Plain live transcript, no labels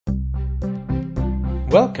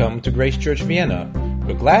Welcome to Grace Church Vienna.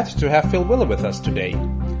 We're glad to have Phil Willer with us today.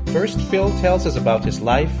 First, Phil tells us about his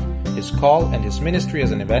life, his call and his ministry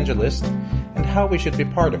as an evangelist, and how we should be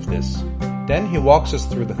part of this. Then he walks us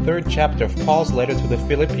through the third chapter of Paul's letter to the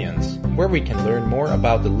Philippians, where we can learn more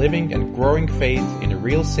about the living and growing faith in a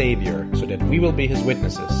real Savior so that we will be his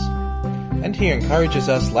witnesses. And he encourages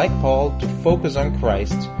us, like Paul, to focus on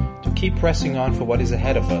Christ, to keep pressing on for what is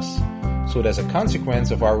ahead of us, so that as a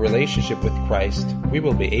consequence of our relationship with Christ, we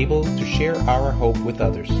will be able to share our hope with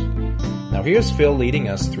others. Now here's Phil leading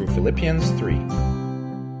us through Philippians 3.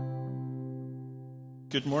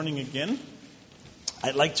 Good morning again.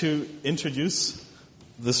 I'd like to introduce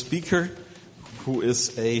the speaker, who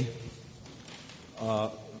is a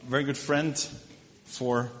very good friend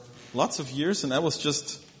for lots of years, and I was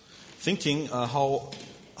just thinking how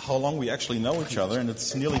long we actually know each other, and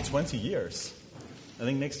it's nearly 20 years. I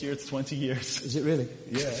think next year it's 20 years. Is it really?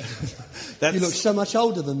 Yeah. You look so much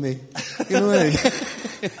older than me. You know what I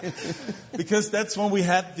mean? Because that's when we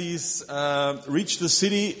had these Reach the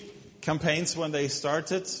City campaigns when they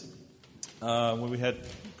started, where we had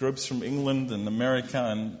groups from England and America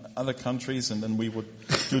and other countries, and then we would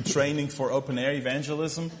do training for open air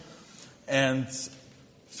evangelism. And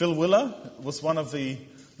Phil Willer was one of the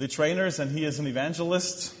trainers, and he is an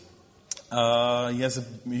evangelist. He has a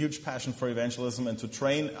huge passion for evangelism and to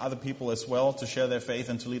train other people as well to share their faith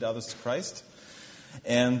and to lead others to Christ.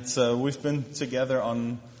 And we've been together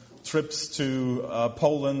on trips to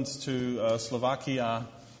Poland, to Slovakia,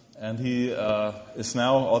 and he is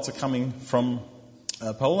now also coming from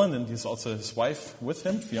Poland, and he's also his wife with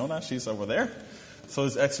him, Fiona. She's over there. So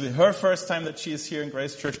it's actually her first time that she is here in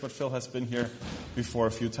Grace Church, but Phil has been here before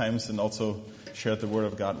a few times and also shared the Word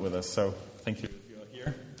of God with us. So thank you.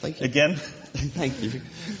 Thank you. Again. Thank you.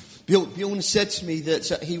 Bjorn said to me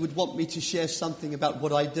that he would want me to share something about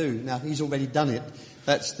what I do. Now, he's already done it.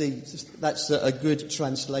 That's a good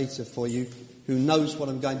translator for you who knows what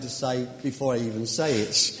I'm going to say before I even say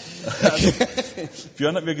it.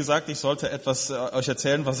 Björn hat mir gesagt, ich sollte etwas euch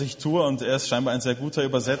erzählen, was ich tue, und er ist scheinbar ein sehr guter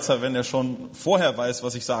Übersetzer, wenn er schon vorher weiß,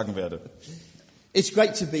 was ich sagen werde. It's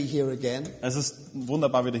great to be here again. Es ist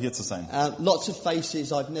wunderbar, wieder hier zu sein. Lots of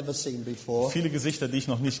faces I've never seen before. Viele Gesichter, die ich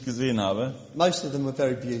noch nicht gesehen habe. Most of them are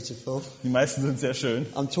very beautiful. Die meisten sind sehr schön.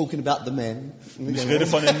 I'm talking about the men. Ich rede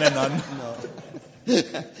von den Männern. No.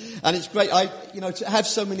 And it's great, to have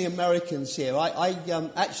so many Americans here. I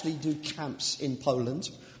actually do camps in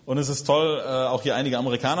Poland. Und es ist toll, auch hier einige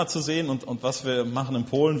Amerikaner zu sehen. Und was wir machen in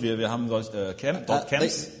Polen, wir haben dort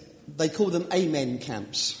Camps. They call them Amen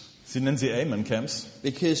camps. Sie nennen sie Amen Camps.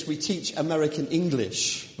 Because we teach American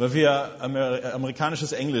English. Weil wir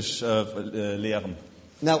amerikanisches Englisch lehren.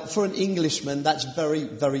 Now, for an Englishman, that's very,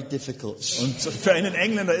 very difficult. Und für einen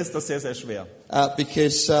Engländer ist das sehr, sehr schwer.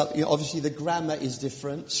 Because obviously the grammar is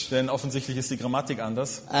different. Denn offensichtlich ist die Grammatik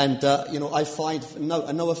anders. And I find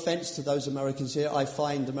no offense to those Americans here. I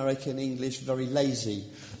find American English very lazy.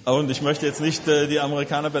 Und ich möchte jetzt nicht die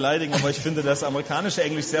Amerikaner beleidigen, aber ich finde das amerikanische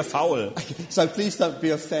Englisch sehr faul. So please don't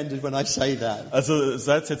be offended when I say that. Also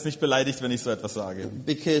seid jetzt nicht beleidigt, wenn ich so etwas sage.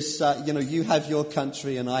 Because you have your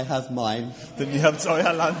country and I have mine. Denn ihr habt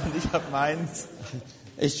euer Land und ich habe meins.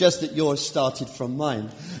 It's just that yours started from mine.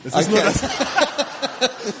 Es ist nur,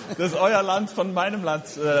 dass euer Land von meinem Land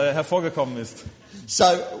hervorgekommen ist. So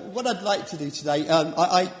what I'd like to do today,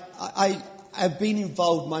 I've been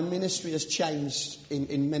involved. My ministry has changed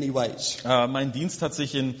in many ways. Mein Dienst hat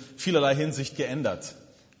sich in vielerlei Hinsicht geändert.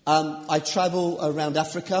 I travel around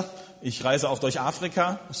Africa. Ich reise auch durch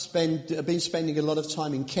Afrika. I've been spending a lot of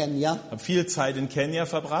time in Kenya. Habe viel Zeit in Kenia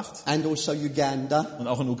verbracht. And also Uganda. Und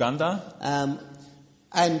auch in Uganda.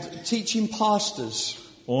 And teaching pastors.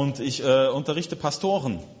 Und ich unterrichte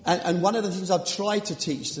Pastoren. And one of the things I've tried to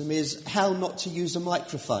teach them is how not to use a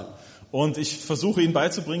microphone. Und ich versuche ihnen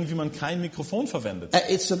beizubringen, wie man kein Mikrofon verwendet.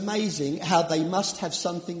 It's amazing how they must have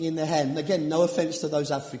something in their hand. Again, no offense to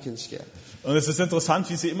those Africans here. Und es ist interessant,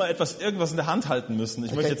 wie sie immer irgendwas in der Hand halten müssen.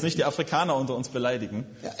 Ich möchte jetzt nicht die Afrikaner unter uns beleidigen.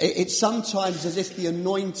 It's sometimes as if the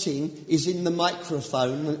anointing is in the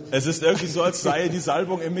microphone. Es ist irgendwie so, als sei die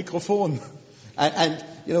Salbung im Mikrofon. And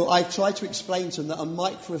I try to explain to them that a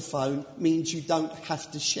microphone means you don't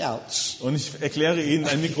have to shout. Und ich erkläre ihnen,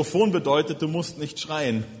 ein Mikrofon bedeutet, du musst nicht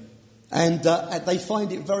schreien. And they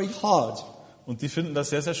find it very hard. Und die finden das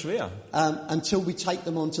sehr, sehr schwer. Until we take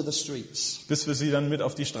them onto the streets. Bis wir sie dann mit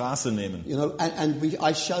auf die Straße nehmen.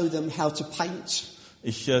 I show them how to paint.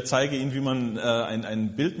 Ich zeige ihnen, wie man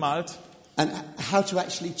ein Bild malt. And how to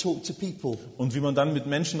actually talk to people. Und wie man dann mit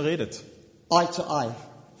Menschen redet. Eye to eye.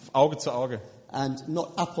 Auge zu Auge. and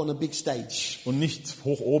not up on a big stage. und nicht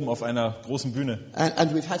hoch oben auf einer großen Bühne.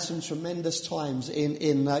 And we've had some tremendous times in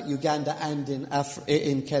Uganda and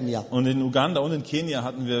in Kenya. Und in Uganda und in Kenia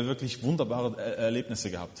hatten wir wirklich wunderbare Erlebnisse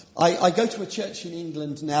gehabt. I go to a church in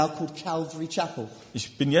England now called Calvary Chapel.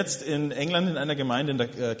 Ich bin jetzt in England in einer Gemeinde in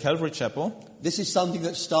der Calvary Chapel. This is something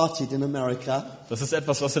that started in America, Das ist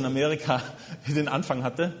etwas, was in Amerika den Anfang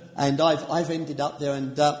hatte. and I've ended up there.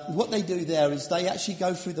 And what they do there is they actually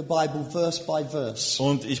go through the Bible verse by verse.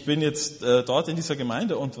 Und ich bin jetzt dort in dieser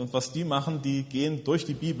Gemeinde und was die machen, die gehen durch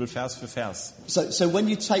die Bibel Vers für Vers. So when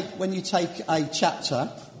you take a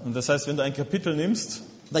chapter, Und das heißt, wenn du ein Kapitel nimmst,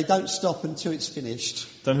 they don't stop until it's finished.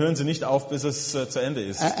 dann hören sie nicht auf, bis es zu Ende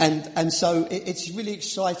ist. And so it's really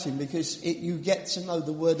exciting because you get to know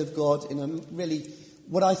the Word of God in a really,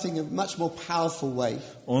 what I think, a much more powerful way.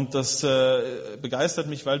 Und das begeistert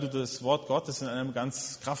mich, weil du das Wort Gottes in einer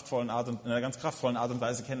ganz kraftvollen Art und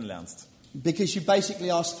Weise kennenlernst. Because you basically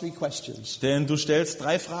ask 3 questions. Denn du stellst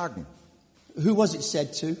 3 Fragen. Who was it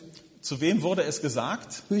said to? Zu wem wurde es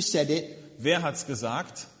gesagt? Who said it? Wer hat es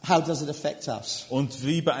gesagt? How does it affect us? Und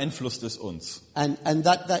wie beeinflusst es uns? And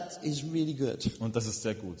that is really good. Und das ist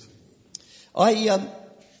sehr gut.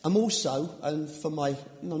 I'm also, and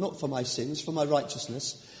not for my sins, for my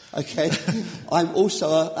righteousness, okay, I'm also,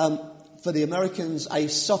 for the Americans, a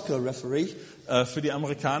soccer referee, Für die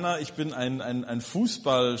Amerikaner, ich bin ein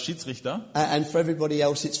Fußball-Schiedsrichter. and for everybody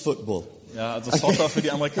else, it's football. Ja, also Soccer für die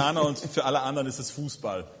Amerikaner und für alle anderen ist es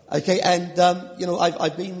Fußball. Okay, and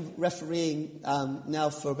I've been refereeing now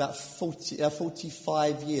for about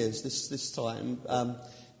 45 years. This time,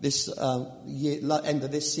 year, end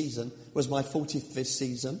of this season was my 45th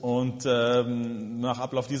season. Und nach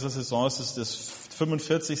Ablauf dieser Saison ist es das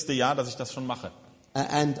 45. Jahr, dass ich das schon mache.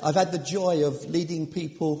 And I've had the joy of leading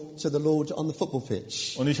people to the Lord on the football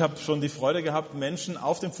pitch. Und ich habe schon die Freude gehabt, Menschen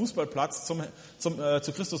auf dem Fußballplatz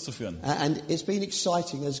zu Christus zu führen. And it's been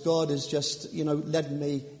exciting as God has just, led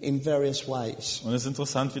me in various ways. Und es ist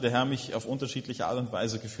interessant, wie der Herr mich auf unterschiedliche Art und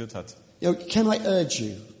Weise geführt hat. Can I urge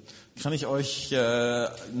you? Kann ich euch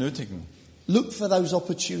nötigen? Look for those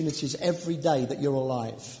opportunities every day that you're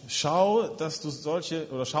alive. Schau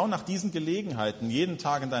nach diesen Gelegenheiten jeden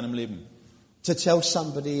Tag in deinem Leben, To tell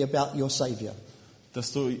somebody about your Savior.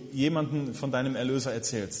 dass du jemanden von deinem Erlöser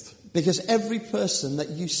erzählst. Because every person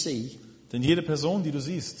that you see Denn jede Person, die du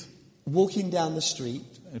siehst, walking down the street,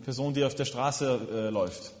 eine Person, die auf der Straße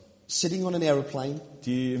läuft, sitting on an aeroplane,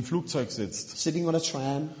 die im Flugzeug sitzt sitting on a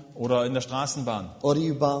tram, oder in der Straßenbahn or a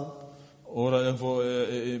U-Bahn, oder irgendwo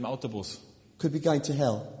im Autobus, could be going to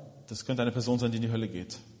hell. das könnte eine Person sein, die in die Hölle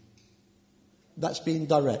geht. That's being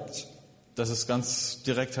direct. Das ist ganz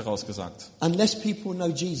direkt herausgesagt. Unless people know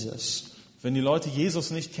Jesus, Wenn die Leute Jesus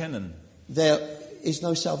nicht kennen, there is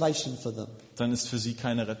no salvation for them. dann ist für sie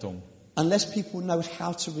keine Rettung. Unless people know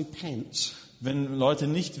how to repent, Wenn Leute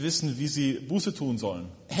nicht wissen, wie sie Buße tun sollen,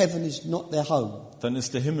 heaven is not their home. dann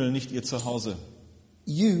ist der Himmel nicht ihr Zuhause.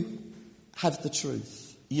 You have the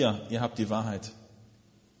truth. Ihr habt die Wahrheit.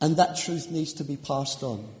 And that truth needs to be passed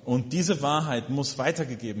on. Und diese Wahrheit muss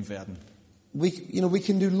weitergegeben werden. We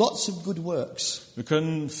can do lots of good works, Wir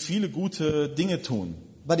können viele gute Dinge tun.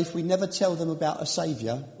 but if we never tell them about a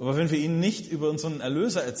Savior, Aber wenn wir ihnen nicht über unseren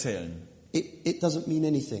Erlöser erzählen, it doesn't mean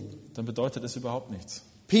anything. dann bedeutet es überhaupt nichts.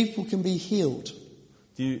 People can be healed,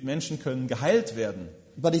 Die Menschen können geheilt werden.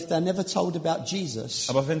 but if they're never told about Jesus,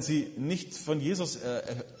 Aber wenn sie nicht von Jesus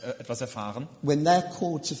etwas erfahren, when they're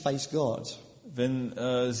called to face God, wenn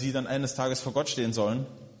sie dann eines Tages vor Gott stehen sollen,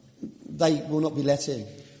 they will not be let in.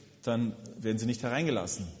 dann werden sie nicht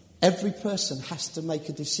hereingelassen. Every person has to make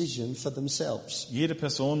a decision for themselves. Jede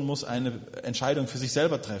Person muss eine Entscheidung für sich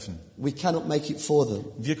selber treffen. We cannot make it for them.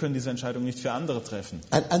 Wir können diese Entscheidung nicht für andere treffen.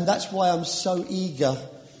 And that's why I'm so eager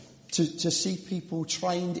to see people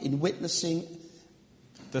trained in witnessing.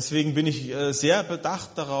 Deswegen bin ich sehr bedacht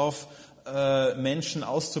darauf, Menschen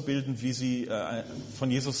auszubilden, wie sie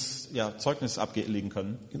von Jesus Zeugnis ablegen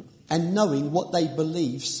können. And knowing what they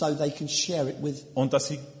believe so they can share it with Und dass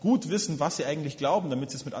sie gut wissen, was sie eigentlich glauben,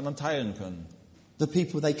 damit sie es mit anderen teilen können. the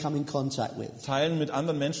people they come in contact with. Teilen mit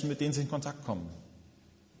anderen Menschen, mit denen sie in Kontakt kommen.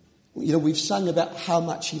 We've sung about how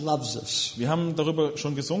much He loves us. Wir haben darüber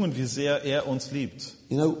schon gesungen, wie sehr er uns liebt.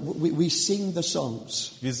 We sing the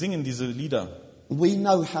songs. Wir singen diese Lieder. We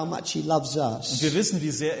know how much He loves Und us. wir wissen,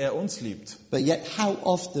 wie sehr er uns liebt. But yet how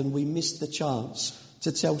often we miss the chance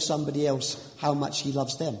to tell somebody else how much He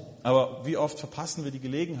loves them. Aber wie oft verpassen wir die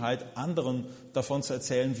Gelegenheit, anderen davon zu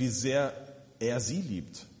erzählen, wie sehr er sie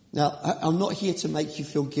liebt. Now, I'm not here to make you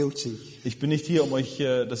feel guilty. Ich bin nicht hier, um euch,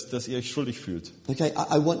 dass ihr euch schuldig fühlt. Okay,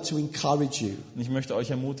 I want to encourage you. Und ich möchte euch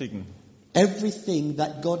ermutigen. Everything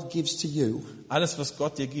that God gives to you, Alles, was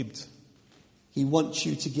Gott dir gibt, He wants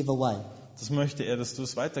you to give away. das möchte er, dass du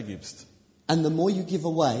es weitergibst. And the more you give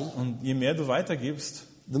away, Und je mehr du weitergibst,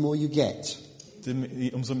 the more you get.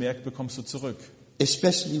 umso mehr bekommst du zurück.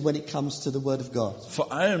 Especially when it comes to the Word of God.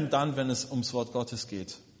 Vor allem dann, wenn es ums Wort Gottes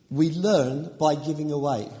geht. We learn by giving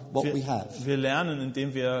away what we have. Wir lernen,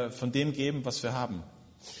 indem wir von dem geben, was wir haben.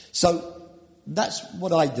 So that's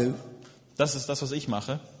what I do. Das ist das, was ich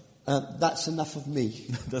mache. That's enough of me.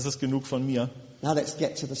 Das ist genug von mir. Now let's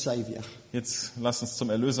get to the Saviour. Jetzt lasst uns zum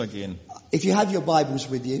Erlöser gehen. If you have your Bibles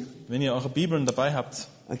with you, Wenn ihr eure Bibeln dabei habt,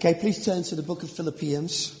 okay, please turn to the book of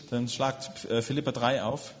Philippians dann schlagt Philipper 3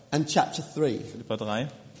 auf. and chapter 3. Philipper 3.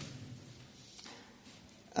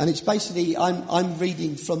 And it's basically, I'm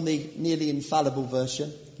reading from the nearly infallible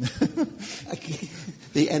version,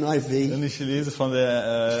 the NIV. Und ich lese von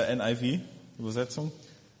der NIV-Übersetzung.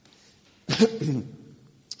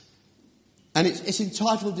 And it's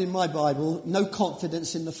entitled in my Bible, No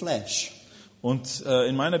Confidence in the Flesh. Und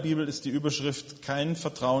in meiner Bibel ist die Überschrift Kein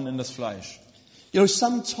Vertrauen in das Fleisch. You know,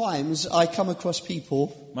 sometimes I come across people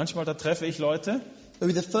Manchmal da treffe ich Leute who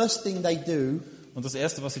the first thing they do und das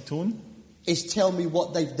Erste, was sie tun, is tell me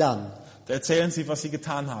what they've done. da erzählen sie, was sie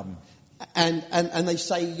getan haben. And they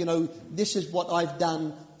say, you know, this is what I've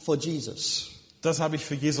done for Jesus. Das habe ich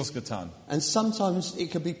für Jesus getan. And sometimes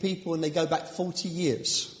it could be people and they go back 40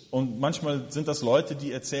 years. Und manchmal sind das Leute,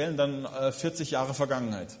 die erzählen dann 40 Jahre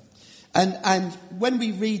Vergangenheit. And when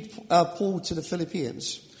we read Paul to the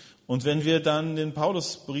Philippians, Und wenn wir dann den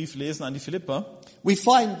Paulusbrief lesen an die Philipper, we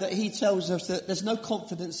find that he tells us that there's no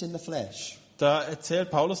confidence in the flesh. da erzählt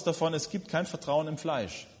Paulus davon, es gibt kein Vertrauen im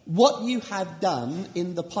Fleisch. What you have done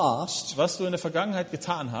in the past Was du in der Vergangenheit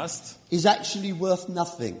getan hast, is actually worth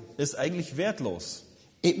nothing. ist eigentlich wertlos.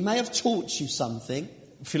 It may have taught you something,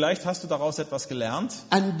 Vielleicht hast du daraus etwas gelernt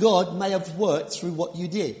and God may have worked through what you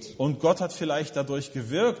did. und Gott hat vielleicht dadurch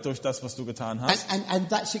gewirkt, durch das, was du getan hast. And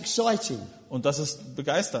that's exciting. Und das ist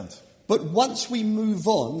begeisternd. But once we move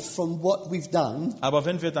on from what we've done, Aber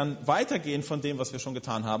wenn wir dann weitergehen von dem, was wir schon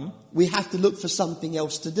getan haben, we have to look for something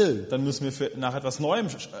else to do. dann müssen wir nach etwas Neuem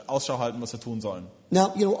Ausschau halten, was wir tun sollen.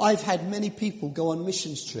 Now, you know, I've had many people go on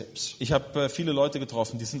missions trips. Ich habe viele Leute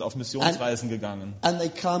getroffen, die sind auf Missionsreisen gegangen. And they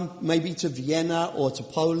come maybe to Vienna or to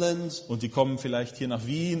Poland, Und die kommen vielleicht hier nach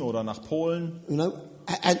Wien oder nach Polen you know,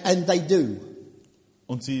 and they do.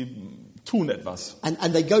 und sie tun etwas. And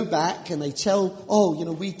they go back and they tell, oh, you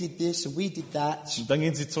know, we did this and we did that. Und dann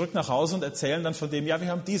gehen sie zurück nach Hause und erzählen dann von dem, ja, wir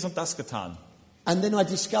haben dies und das getan. And then I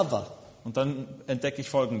discover Und dann entdecke ich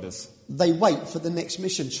Folgendes. they wait for the next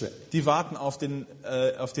mission trip Die warten auf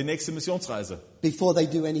die nächste Missionsreise, before they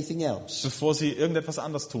do anything else. bevor sie irgendetwas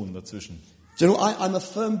anderes tun dazwischen. Do you know, I'm a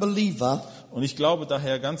firm believer Und ich glaube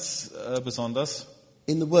daher ganz besonders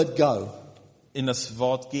in the word go. in das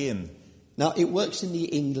Wort gehen. Now, it works in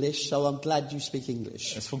the English, so I'm glad you speak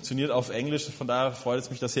English. Es funktioniert auf Englisch, von daher freut es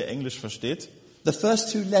mich, dass ihr Englisch versteht. The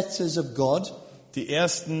first two letters of God Die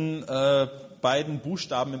ersten beiden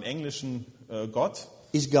Buchstaben im Englischen Gott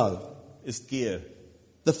is go. ist gehe.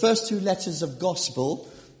 The first two letters of gospel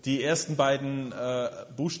Die ersten beiden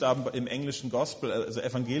Buchstaben im englischen Gospel, also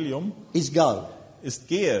Evangelium, is go. ist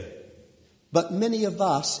gehe. But many of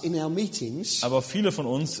us in our meetings, Aber viele von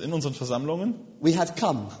uns in unseren Versammlungen, we have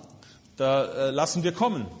come. da lassen wir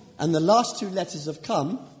kommen. And the last two letters of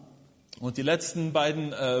come Und die letzten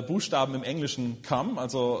beiden Buchstaben im Englischen come,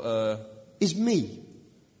 also is me.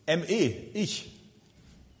 M-E, ich.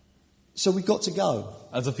 So we've got to go.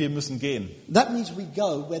 Also wir müssen gehen. That means we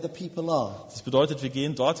go where the people are, Das bedeutet, wir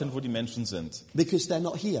gehen dorthin, wo die Menschen sind. because they're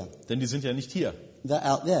not here. Denn die sind ja nicht hier. They're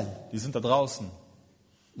out there. Die sind da draußen.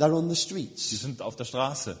 They're on the Die streets. sind auf der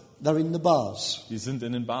Straße. They're in the bars. Die sind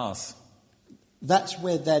in den Bars. That's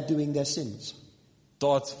where they're doing their sins.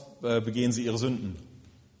 Dort begehen sie ihre Sünden.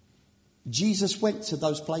 Jesus went to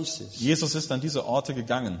those places. Jesus ist an diese Orte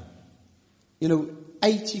gegangen. You know,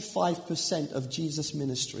 85% of Jesus'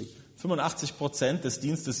 ministry 85% des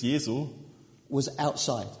Dienstes Jesu was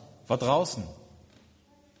outside. war draußen.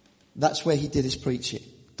 That's where he did his preaching.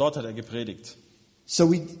 Dort hat er gepredigt. So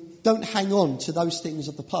we don't hang on to those things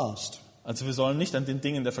of the past. Also wir sollen nicht an den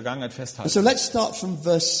Dingen der Vergangenheit And festhalten. so let's start from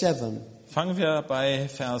verse 7. Fangen wir bei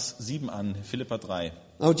Vers 7 an, Philipper 3.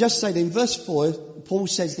 I'll just say that in verse 4, Paul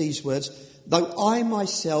says these words, though I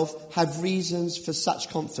myself have reasons for such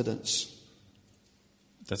confidence.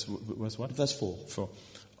 Das was what? Verse 4. So.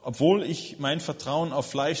 Obwohl ich mein Vertrauen auf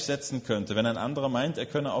Fleisch setzen könnte, wenn ein anderer meint, er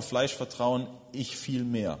könne auf Fleisch vertrauen, ich viel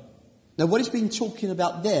mehr. Now what he's been talking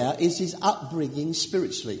about there is his upbringing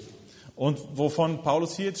spiritually. Und wovon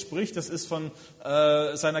Paulus hier jetzt spricht, das ist von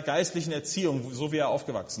seiner geistlichen Erziehung, so wie er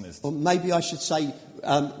aufgewachsen ist. Or maybe I should say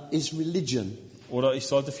is religion. Oder ich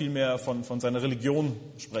sollte vielmehr von seiner Religion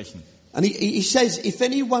sprechen. And he says, if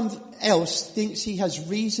anyone else thinks he has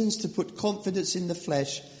reasons to put confidence in the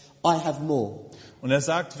flesh, I have more. Und er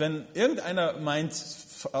sagt, wenn irgendeiner meint,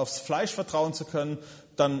 aufs Fleisch vertrauen zu können,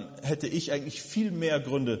 dann hätte ich eigentlich viel mehr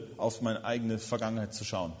Gründe, auf meine eigene Vergangenheit zu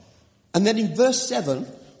schauen. And then in verse 7,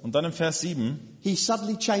 Und dann im Vers 7, he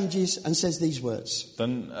suddenly changes and says these words.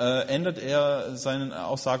 dann ändert er seine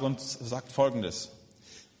Aussage und sagt Folgendes.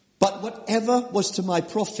 But whatever was to my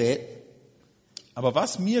profit, Aber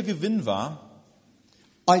was mir Gewinn war,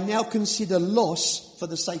 I now consider loss for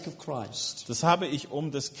the sake of Christ. das habe ich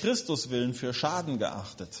um des Christus willen für Schaden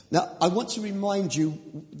geachtet. Now, I want to remind you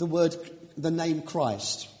the name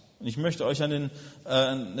Christ. Und ich möchte euch an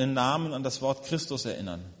den Namen, an das Wort Christus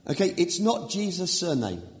erinnern. Okay, it's not Jesus'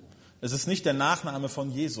 surname, Es ist nicht der Nachname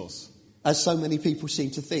von Jesus, as so many people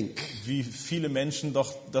seem to think. wie viele Menschen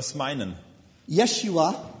doch das meinen.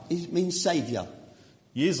 Yeshua means Savior.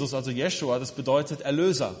 Jesus, also Jeshua, das bedeutet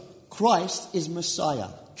Erlöser. Christ is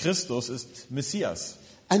Messiah. Christus ist Messias.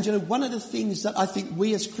 And you know, one of the things that I think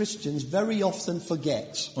we as Christians very often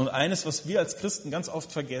forget Und eines, was wir als Christen ganz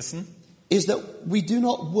oft vergessen, is that we do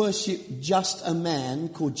not worship just a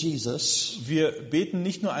man called Jesus, wir beten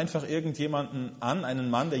nicht nur einfach irgendjemanden an, einen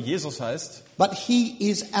Mann, der Jesus heißt, but he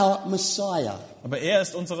is our Messiah. aber er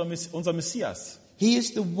ist unser Messias. He is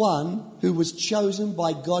the one who was chosen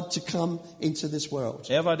by God to come into this world,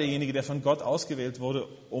 Er war derjenige, der von Gott ausgewählt wurde,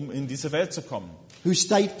 um in diese Welt zu kommen. who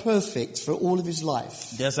stayed perfect for all of his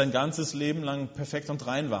life, Der sein ganzes Leben lang perfekt und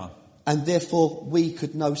rein war. and therefore we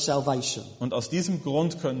could know salvation. Und aus diesem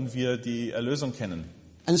Grund können wir die Erlösung kennen.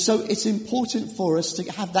 And so it's important for us to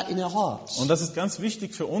have that in our hearts, Und das ist ganz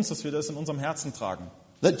wichtig für uns, dass wir das in unserem Herzen tragen.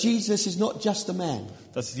 that Jesus is not just a man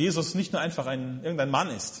Dass Jesus nicht nur einfach irgendein Mann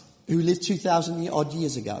ist, who lived 2,000 odd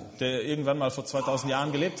years ago. der irgendwann mal vor 2000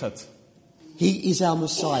 Jahren gelebt hat. He is our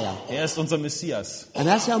Messiah. Er ist unser Messias. And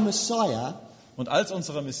as our Messiah, Und als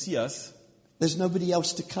unser Messias, there's nobody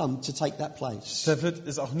else to come to take that place. da wird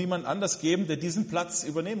es auch niemand anders geben, der diesen Platz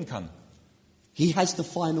übernehmen kann. He has the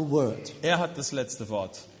final word. Er hat das letzte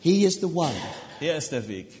Wort. He is the one Er ist der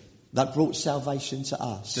Weg. that brought salvation to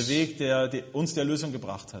Der us Weg, der uns der Lösung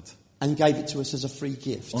gebracht hat. and gave it to us as a free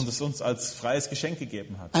gift. Und es uns als freies Geschenk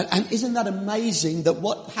gegeben hat. And isn't that amazing that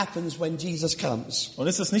what happens when Jesus comes Und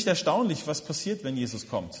ist es nicht erstaunlich, was passiert, wenn Jesus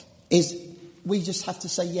kommt? is we just have to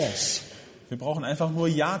say yes. Wir brauchen einfach nur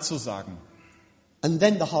Ja zu sagen. And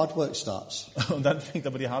then the hard work starts. Und dann fängt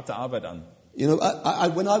aber die harte Arbeit an. You know,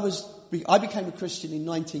 I became a Christian in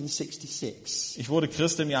 1966. Ich wurde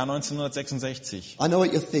Christ im Jahr 1966. I know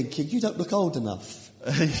what you're thinking. You don't look old enough.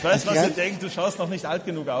 Ich weiß, was Okay. ihr denkt, du schaust noch nicht alt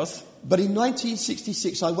genug aus. But in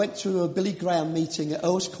 1966, I went to a Billy Graham meeting at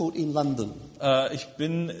Earl's Court in London. Ich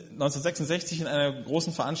bin 1966 in einer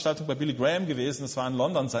großen Veranstaltung bei Billy Graham gewesen. Das war in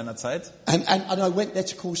London seinerzeit. And I went there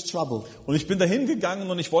to cause trouble. Und ich bin da hingegangen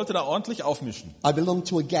und ich wollte da ordentlich aufmischen. I belonged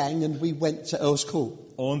to a gang and we went to Earl's Court.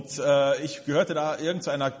 Und ich gehörte da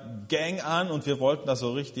irgendeiner Gang an und wir wollten da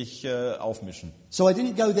so richtig aufmischen. So I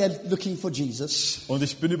didn't go there looking for Jesus. Und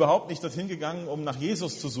ich bin überhaupt nicht dorthin gegangen, um nach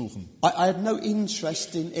Jesus zu suchen. I had no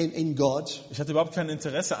interest in God. Ich hatte überhaupt kein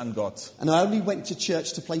Interesse an Gott. And I only went to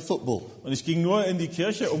church to play football. Und ich ging nur in die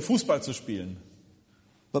Kirche, um Fußball zu spielen.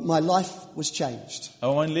 But my life was changed.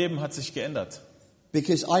 Aber mein Leben hat sich geändert.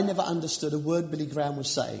 Because I never understood a word Billy Graham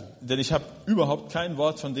was saying Denn ich habe überhaupt kein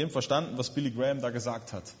Wort von dem verstanden, was Billy Graham da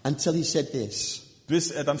gesagt hat. until he said this. Bis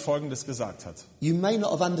er dann Folgendes gesagt hat. You may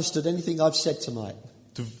not have understood anything I've said tonight.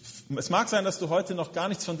 Es mag sein, dass du heute noch gar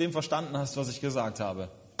nichts von dem verstanden hast, was ich gesagt habe.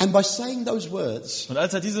 And by saying those words, Und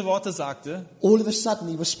als er diese Worte sagte, all of a sudden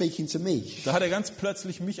he was speaking to me. da hat er ganz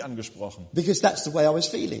plötzlich mich angesprochen. Because that's the way I was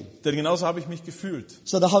feeling. Denn genauso habe ich mich gefühlt.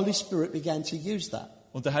 So the Holy Spirit began to use that.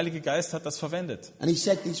 Und der Heilige Geist hat das verwendet. And he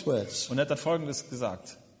said these words. Und er hat dann Folgendes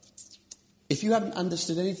gesagt. If you haven't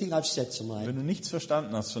understood anything I've said tonight, Wenn du nichts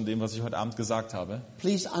verstanden hast von dem, was ich heute Abend gesagt habe,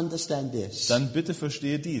 please understand this. dann bitte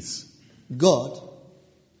verstehe dies. God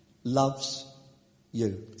loves you.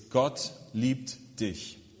 Gott liebt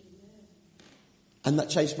dich. And that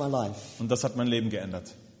changed my life. Und das hat mein Leben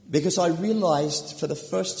geändert. Because I realized for the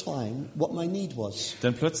first time what my need was.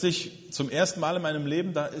 Denn plötzlich zum ersten Mal in meinem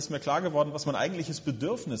Leben, da ist mir klar geworden, was mein eigentliches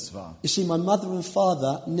Bedürfnis war. You see, my mother and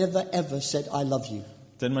father never ever said, I love you.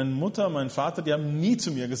 Denn meine Mutter, mein Vater, die haben nie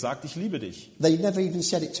zu mir gesagt, ich liebe dich. They never even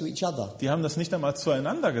said it to each other. Die haben das nicht einmal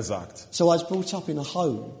zueinander gesagt. So I was brought up in a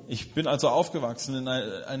home Ich bin also aufgewachsen in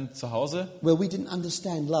ein Zuhause, where we didn't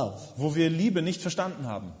understand love. wo wir Liebe nicht verstanden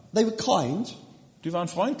haben. They were kind, Die waren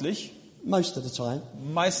freundlich, most of the time,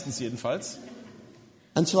 meistens jedenfalls,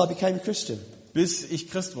 until I became a Christian. bis ich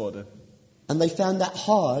Christ wurde. And they found that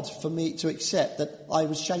hard for me to accept that I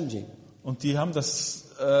was changing. Und die haben das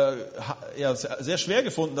sehr schwer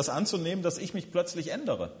gefunden, das anzunehmen, dass ich mich plötzlich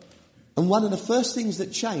ändere. And one of the first things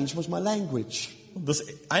that changed was my language. Und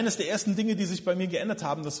eines der ersten Dinge, die sich bei mir geändert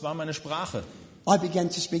haben, das war meine Sprache. I began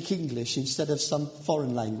to speak English instead of some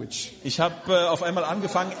foreign language. Ich habe auf einmal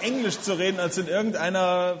angefangen, Englisch zu reden, als in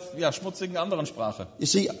irgendeiner schmutzigen anderen Sprache. You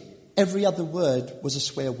see, every other word was a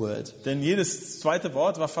swear word Denn jedes zweite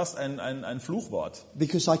Wort war fast ein Fluchwort.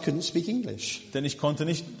 because I couldn't speak English. Denn ich konnte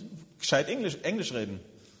nicht gescheit Englisch reden.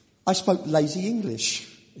 I spoke lazy English.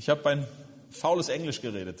 Ich habe ein faules Englisch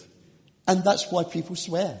geredet. And that's why people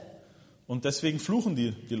swear. Und deswegen fluchen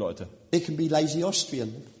die Leute. It can be lazy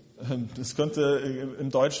Austrian, Das könnte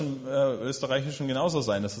im Deutschen, Österreichischen genauso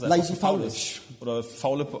sein. Das ist einfach lazy so faul Polish. ist. Oder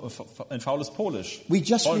ein faules Polisch. We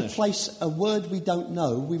just Polnisch. replace a word we don't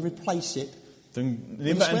know, we replace it. Dann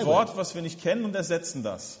nehmen wir ein Wort, was wir nicht kennen, und ersetzen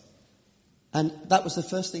das. And that was the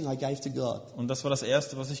first thing I gave to God. Und das war das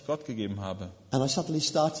Erste, was ich Gott gegeben habe. And I suddenly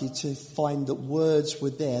started to find that words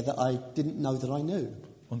were there that I didn't know that I knew.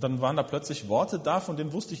 Und dann waren da plötzlich Worte da, von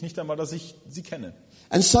denen wusste ich nicht einmal, dass ich sie kenne.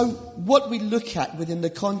 And so what we look at within the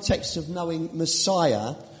context of knowing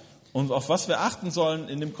Messiah Und auf was wir achten sollen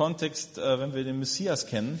in dem Kontext, wenn wir den Messias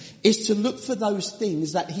kennen, is to look for those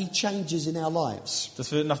things that he changes in our lives.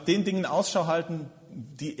 dass wir nach den Dingen Ausschau halten,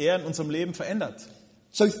 die er in unserem Leben verändert.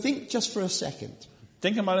 So think just for a second.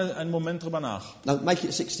 Denke mal einen Moment drüber nach. No, make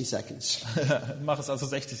it 60 seconds. Mach es also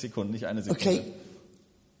 60 Sekunden, nicht eine Sekunde. Okay.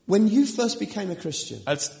 When you first became a Christian,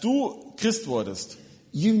 Als du Christ wurdest,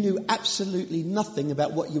 you knew absolutely nothing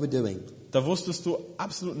about what you were doing. da wusstest du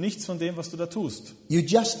absolut nichts von dem, was du da tust. You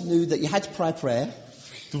just knew that you had to pray a prayer,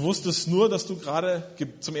 Du wusstest nur, dass du gerade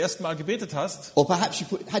zum ersten Mal gebetet hast. or perhaps you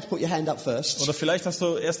had to put your hand up first, Oder vielleicht hast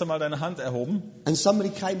du erst einmal deine Hand erhoben. and somebody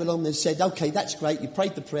came along and said, okay, that's great, you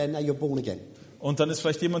prayed the prayer, now you're born again. Und dann ist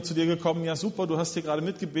vielleicht jemand zu dir gekommen, ja super, du hast hier gerade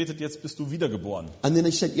mitgebetet, jetzt bist du wiedergeboren. And then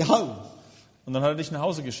they sent you home. Und dann hat er dich nach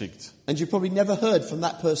Hause geschickt. And you probably never heard from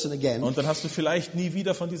that person again, Und dann hast du vielleicht nie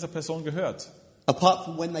wieder von dieser Person gehört. apart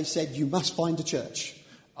from when they said, you must find a church.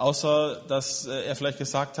 Außer, dass er vielleicht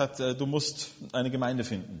gesagt hat, du musst eine Gemeinde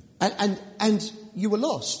finden. And you were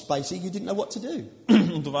lost, basically. You didn't know what to do.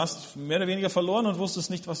 Und du warst mehr oder weniger verloren und wusstest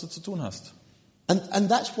nicht, was du zu tun hast. And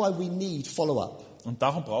that's why we need follow-up. Und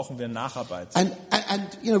darum brauchen wir Nacharbeit. And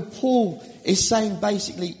you know, Paul is saying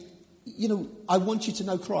basically, you know, I want you to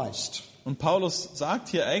know Christ. Und Paulus sagt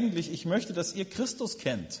hier eigentlich, ich möchte, dass ihr Christus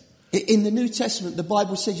kennt. In the New Testament, the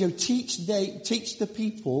Bible says, you know, teach the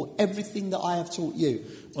people everything that I have taught you.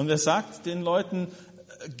 Und er sagt den Leuten,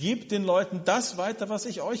 gebt den Leuten das weiter, was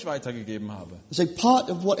ich euch weitergegeben habe. So part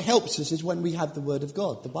of what helps us is when we have the Word of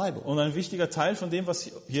God, the Bible. Und ein wichtiger Teil von dem, was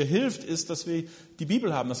hier hilft, ist, dass wir die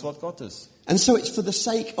Bibel haben, das Wort Gottes. And so it's for the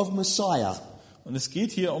sake of Messiah. Und es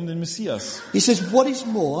geht hier um den Messias. He says, what is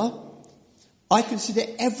more, I consider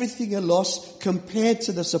everything a loss compared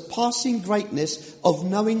to the surpassing greatness of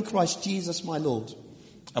knowing Christ Jesus my Lord.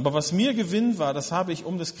 Aber was mir Gewinn war, das habe ich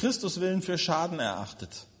um des Christus willen für Schaden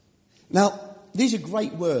erachtet. Now, these are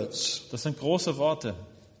great words. Das sind große Worte.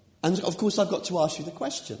 And of course, I've got to ask you the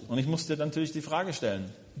question. Und ich muss dir natürlich die Frage stellen.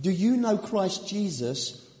 Do you know Christ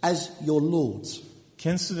Jesus as your Lord?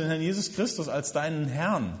 Kennst du den Herrn Jesus Christus als deinen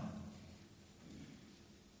Herrn?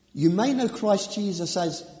 You may know Christ Jesus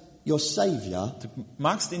as your Savior, Du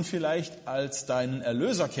magst ihn vielleicht als deinen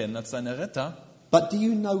Erlöser kennen, als deinen Retter. but do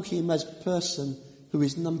you know Him as person who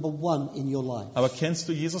is number one in your life? Aber kennst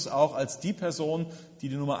du Jesus auch als die Person, die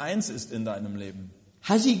die Nummer 1 ist in deinem Leben?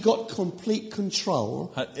 Has He got complete control?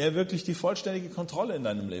 Hat er wirklich die vollständige Kontrolle in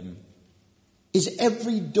deinem Leben? Is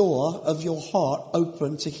every door of your heart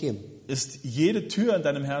open to Him? Ist jede Tür in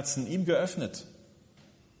deinem Herzen ihm geöffnet?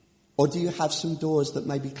 Or do you have some doors that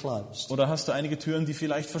may be closed? Oder hast du einige Türen, die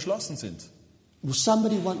vielleicht verschlossen sind? Well,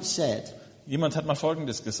 somebody once said, Jemand hat mal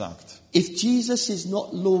Folgendes gesagt. if Jesus is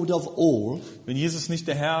not Lord of all, Wenn Jesus nicht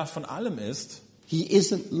der Herr von allem ist, He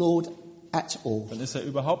isn't Lord at all. dann ist er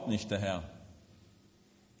überhaupt nicht der Herr.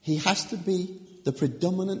 He has to be the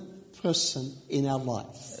predominant person in our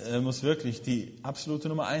life. Er muss wirklich die absolute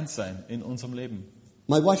Nummer 1 sein in unserem Leben.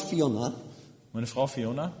 My wife Fiona, Meine Frau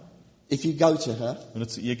Fiona, if you go to her wenn du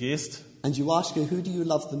zu ihr gehst, and you ask her, who do you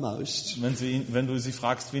love the most? wenn du sie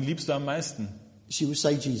fragst, wen liebst du am meisten, She will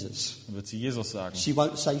say Jesus. dann wird sie Jesus sagen. She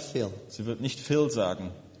won't say Phil. Sie wird nicht Phil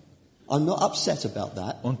sagen. I'm not upset about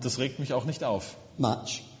that Und das regt mich auch nicht auf.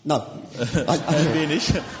 much. No, Ein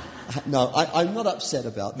wenig. no, I'm not upset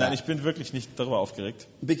about Nein, that ich bin wirklich nicht darüber aufgeregt.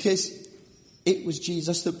 because It was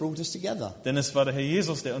Jesus that brought us together. Denn es war der Herr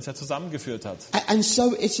Jesus, der uns ja zusammengeführt hat. And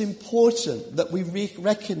so it's important that we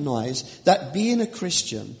recognize that being a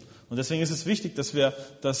Christian, Und deswegen ist es wichtig, dass wir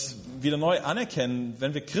das wieder neu anerkennen,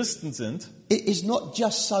 wenn wir Christen sind, it is not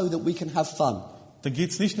just so that we can have fun. dann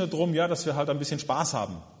geht es nicht nur darum, ja, dass wir halt ein bisschen Spaß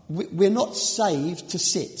haben. We're not saved to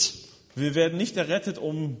sit. Wir werden nicht errettet,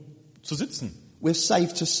 um zu sitzen. We're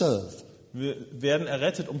saved to serve. Wir werden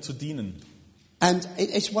errettet, um zu dienen. And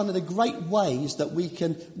it's one of the great ways that we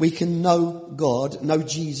can know God, know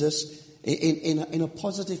Jesus in a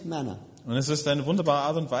positive manner. Und es ist eine wunderbare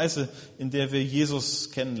Art und Weise, in der wir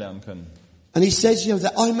Jesus kennenlernen können. And he says,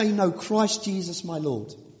 that I may know Christ Jesus my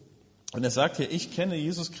Lord. Und er sagt hier, ich kenne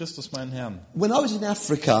Jesus Christus, meinen Herrn. When I was in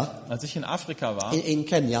Africa, Als ich in Afrika war, in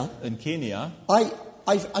Kenya, in Kenia,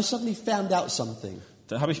 I suddenly found out something.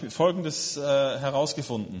 da habe ich Folgendes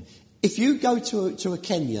herausgefunden. If you go to a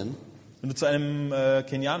Kenyan Wenn du zu einem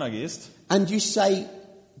Kenianer gehst and you say,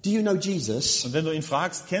 do you know Jesus? und wenn du ihn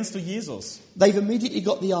fragst, kennst du Jesus? They've immediately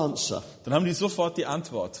got the answer. Dann haben die sofort die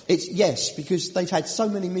Antwort. It's yes, because they've had so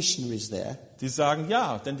many missionaries there. Die sagen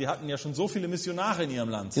ja, denn die hatten ja schon so viele Missionare in ihrem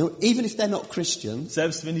Land. Even if they're not Christian,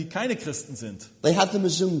 Selbst wenn die keine Christen sind, they have the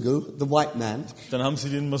Mzungu, the white man, dann haben sie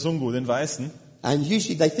den Masungu, den Weißen. and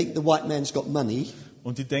usually they think the white man's got money,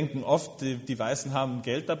 Und die denken oft, die Weißen haben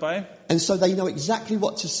Geld dabei. and so they know exactly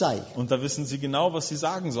what to say. Und da wissen sie genau, was sie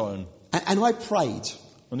sagen sollen. And I prayed,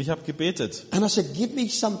 Und ich habe gebetet. and I said, give me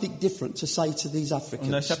something different to say to these Und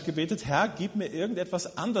Africans. ich habe gebetet, Herr, gib mir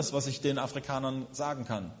irgendetwas anderes, was ich den Afrikanern sagen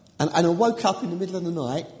kann. And I woke up in the middle of the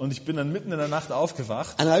night, Und ich bin dann mitten in der Nacht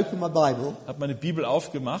aufgewacht, and I opened my Bible, habe meine Bibel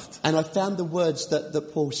aufgemacht and I found the words that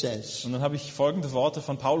Paul says. und dann habe ich folgende Worte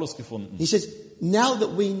von Paulus gefunden. He says, now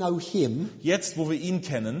that we know him, Jetzt, wo wir ihn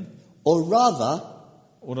kennen, or rather,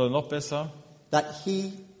 oder noch besser, that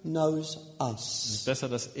he knows ist es us. besser,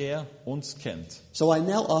 dass er uns kennt. So I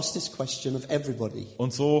now ask this question of everybody.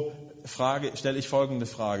 Und so stelle ich folgende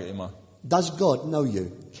Frage immer. Does God know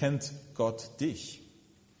you? Kennt Gott dich?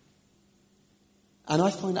 And I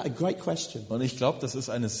find that a great question. Und ich glaube, das ist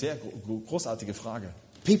eine sehr großartige Frage.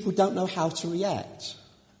 People don't know how to react.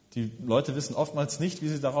 Die Leute wissen oftmals nicht, wie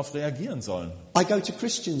sie darauf reagieren sollen. I go to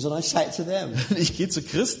Christians and I say it to them. Ich gehe zu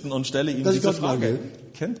Christen und stelle ihnen Does diese God know Frage. you?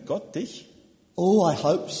 Kennt Gott dich? Oh, I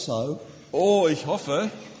hope so. Oh, ich hoffe.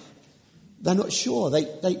 They're not sure. They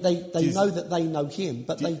know that they know him,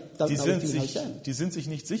 but they don't Die know sind, if he knows them. die sind sich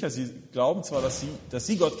nicht sicher. Sie glauben zwar, dass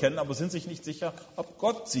sie Gott kennen, aber sind sich nicht sicher, ob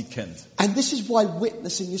Gott sie kennt. And this is why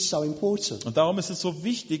witnessing is so important. Und darum ist es so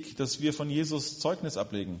wichtig, dass wir von Jesus Zeugnis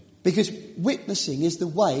ablegen. Because witnessing is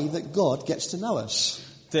the way that God gets to know us.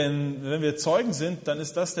 Denn wenn wir Zeugen sind, dann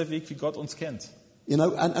ist das der Weg, wie Gott uns kennt. You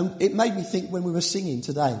know, and it made me think when we were singing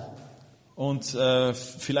today. Und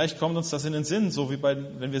vielleicht kommt uns das in den Sinn, so wie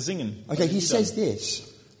wenn wir singen. Okay, he says this.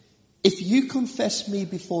 If you confess me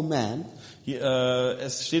before man,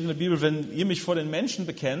 Es steht in der Bibel, wenn ihr mich vor den Menschen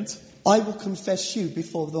bekennt, I will confess you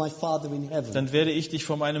before my Father in heaven. dann werde ich dich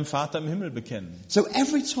vor meinem Vater im Himmel bekennen. So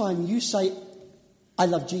every time you say, I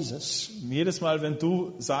love Jesus, Jedes Mal, wenn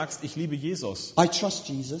du sagst, ich liebe Jesus, I trust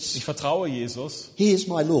Jesus, ich vertraue Jesus, he is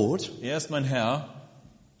my Lord, er ist mein Herr,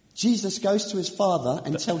 Jesus goes to his Father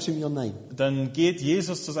and tells him your name. dann geht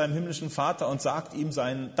Jesus zu seinem himmlischen Vater und sagt ihm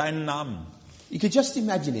deinen Namen. You could just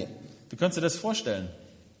imagine it. Du kannst dir das vorstellen.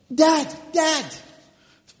 Dad, Dad,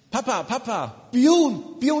 Papa, Papa,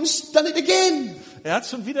 Bjorn's done it again. er hat es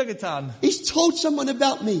schon wieder getan. He's told someone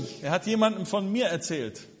about me. Er hat jemandem von mir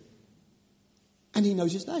erzählt. And he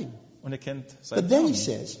knows his name. Und er kennt seinen But then he Namen.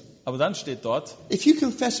 says, Aber dann steht dort, if you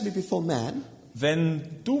confess me before man, wenn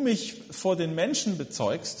du mich vor den Menschen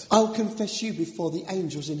bezeugst, I'll confess you before the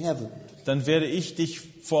angels in heaven. dann werde ich dich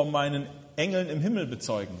vor meinen Engeln im Himmel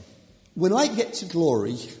bezeugen. When I get to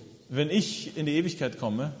glory, Wenn ich in die Ewigkeit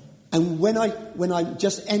komme and when I'm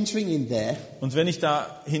just entering in there, und wenn ich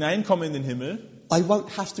da hineinkomme in den Himmel, I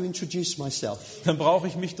won't have to introduce myself. dann brauche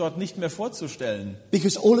ich mich dort nicht mehr vorzustellen.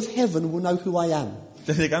 Because all of heaven will know who I am.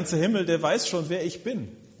 Denn der ganze Himmel, der weiß schon, wer ich bin.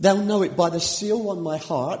 They'll know it by the seal on my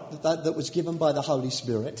heart that was given by the Holy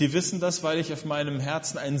Spirit. Die wissen das, weil ich auf meinem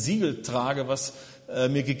Herzen ein Siegel trage, was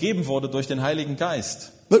mir gegeben wurde durch den Heiligen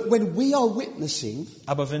Geist. But when we are witnessing,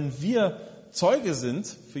 Aber wenn wir Zeuge sind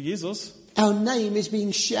für Jesus, our name is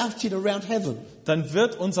being shouted around heaven. dann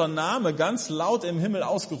wird unser Name ganz laut im Himmel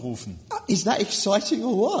ausgerufen. Is that exciting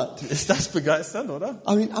or what? Ist das begeisternd, oder?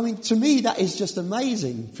 I mean, to me that is just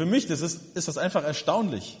amazing. Für mich ist das einfach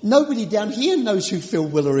erstaunlich. Nobody down here knows who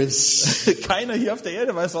Phil Willer is, Keiner hier auf der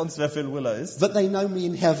Erde weiß sonst, wer Phil Willer ist. but they know me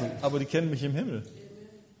in heaven. Aber die kennen mich im Himmel.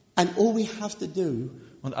 And all we have to do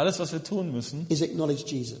Und alles, was wir tun müssen, is acknowledge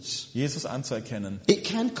Jesus. Jesus anzuerkennen. It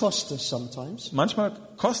can cost us sometimes, Manchmal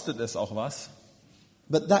kostet es auch was,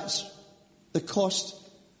 but that's the cost,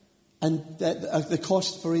 and the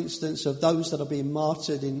cost, for instance, of those that are being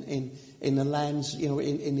martyred in the lands,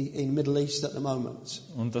 in the Middle East at the moment.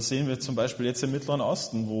 und das sehen wir zum Beispiel jetzt im Mittleren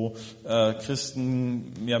Osten, wo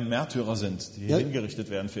Christen Märtyrer sind, die Ja.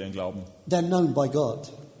 hingerichtet werden für ihren Glauben. They're known by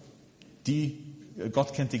God.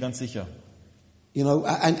 Gott kennt die ganz sicher.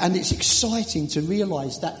 And it's exciting to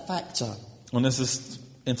realize that factor. Und es ist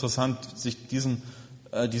interessant, sich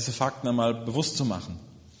diese Fakten einmal bewusst zu machen.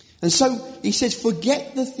 And so he says,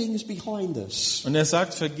 forget the things behind us. Und er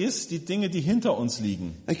sagt, vergiss die Dinge, die hinter uns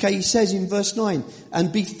liegen. Okay, he says in verse 9,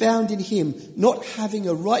 and be found in him, not having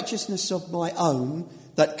a righteousness of my own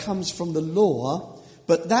that comes from the law,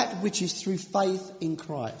 but that which is through faith in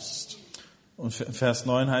Christ. Und Vers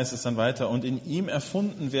 9 heißt es dann weiter, und in ihm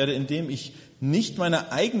erfunden werde, indem ich nicht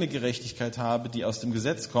meine eigene Gerechtigkeit habe, die aus dem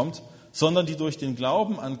Gesetz kommt, sondern die durch den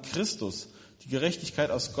Glauben an Christus, die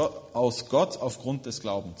Gerechtigkeit aus Gott aufgrund des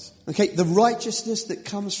Glaubens. Okay, the righteousness that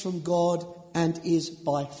comes from God and is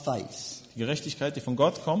by faith. Die Gerechtigkeit, die von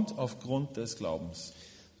Gott kommt, aufgrund des Glaubens.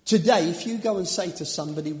 Today, if you go and say to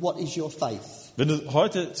somebody, what is your faith? Wenn du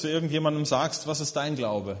heute zu irgendjemandem sagst, was ist dein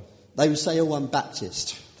Glaube, They will say, oh, I'm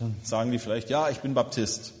Baptist, dann sagen die vielleicht, ja, ich bin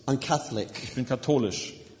Baptist, I'm Catholic, ich bin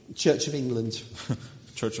katholisch, Church of England,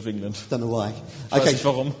 Church of England. don't know why. Ich weiß nicht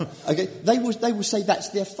warum. Okay, they will say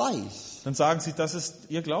that's their faith. Dann sagen sie, das ist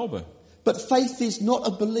ihr Glaube. But faith is not a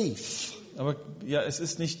belief. Aber ja, es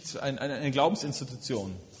ist nicht eine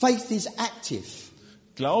Glaubensinstitution. Faith is active.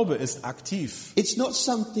 Glaube ist aktiv. It's not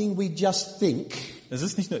something we just think. Es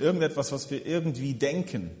ist nicht nur irgendetwas, was wir irgendwie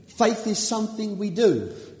denken. Faith is something we do.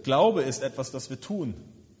 Glaube ist etwas, das wir tun.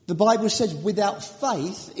 The Bible says without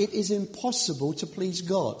faith it is impossible to please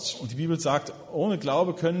God. Und die Bibel sagt, ohne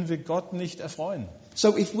Glaube können wir Gott nicht erfreuen.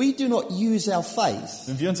 So if we do not use our faith,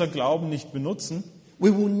 Wenn wir unseren Glauben nicht benutzen,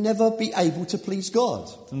 we will never be able to please God.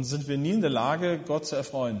 dann sind wir nie in der Lage, Gott zu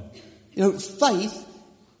erfreuen. Faith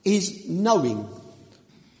is knowing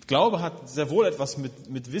Glaube hat sehr wohl etwas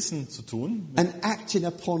mit Wissen zu tun, and acting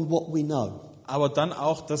upon what we know. aber dann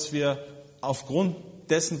auch, dass wir aufgrund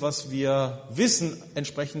dessen, was wir wissen,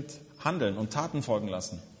 entsprechend handeln und Taten folgen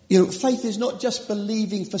lassen. Faith is not just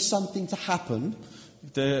believing for something to happen.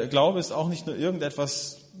 Der Glaube ist auch nicht nur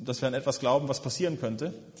irgendetwas, dass wir an etwas glauben, was passieren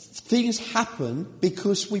könnte. Things happen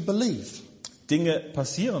because we believe. Dinge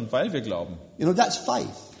passieren, weil wir glauben. That's faith.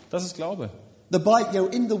 Das ist Glaube. The Bible,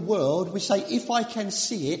 in the world, we say, if I can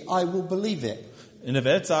see it, I will believe it. In der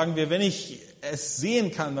Welt sagen wir, wenn ich es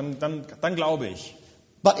sehen kann, dann glaube ich.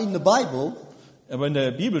 But in the Bible, Aber in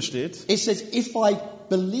der Bibel steht, it says, if I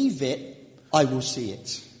believe it, I will see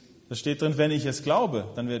it. da steht drin, wenn ich es glaube,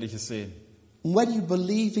 dann werde ich es sehen. And when you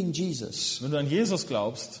believe in Jesus, Wenn du an Jesus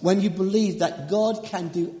glaubst, when you believe that God can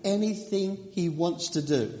do anything He wants to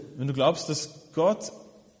do, wenn du glaubst, dass Gott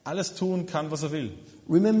alles tun kann, was er will.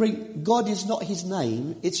 remembering God is not His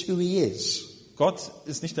name, it's who He is. Gott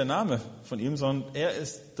ist nicht der Name von ihm, sondern er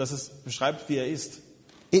ist, dass es beschreibt, wie er ist.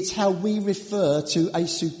 It's how we refer to a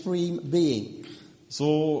supreme being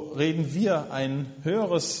So reden wir ein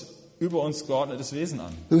höheres, über uns geordnetes Wesen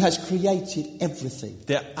an, who has created everything.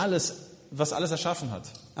 der was alles erschaffen hat.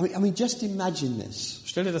 I mean, just imagine this.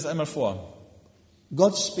 Stell dir das einmal vor.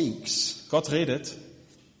 God speaks, Gott redet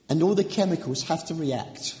and all the chemicals have to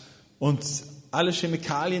react. und alle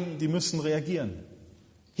Chemikalien, die müssen reagieren.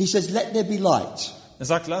 He says, let there be light. Er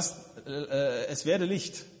sagt, es werde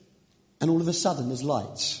Licht. And all of a sudden there's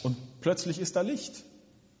light. Und plötzlich ist da Licht.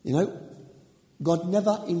 God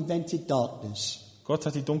never invented darkness Gott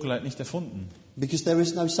hat die Dunkelheit nicht erfunden. because there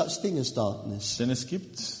is no such thing as darkness. Denn es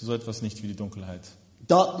gibt so etwas nicht wie die Dunkelheit.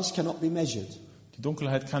 Darkness cannot be measured. Die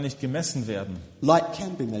Dunkelheit kann nicht gemessen werden, Light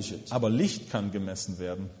can be measured. aber Licht kann gemessen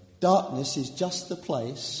werden. Darkness is just the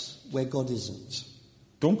place where God isn't.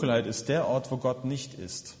 Dunkelheit ist der Ort, wo Gott nicht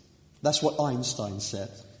ist. That's what Einstein said.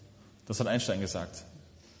 Das hat Einstein gesagt.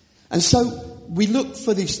 And so we look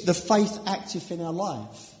for the faith active in our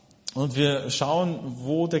life. Und wir schauen,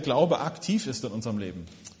 wo der Glaube aktiv ist in unserem Leben.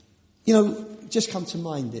 Just come to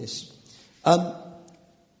mind this.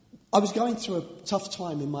 I was going through a tough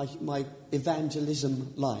time in my evangelism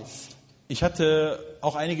life. Ich hatte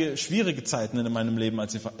auch einige schwierige Zeiten in meinem Leben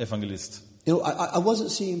als Evangelist. I wasn't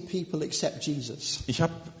seeing people accept Jesus. Ich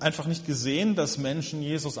habe einfach nicht gesehen, dass Menschen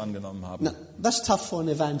Jesus angenommen haben. Now, that's tough for an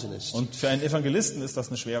evangelist. Und für einen Evangelisten ist das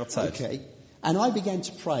eine schwere Zeit. Okay. And I began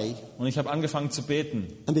to pray Und ich habe angefangen zu beten.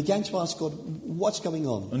 and began to ask God, what's going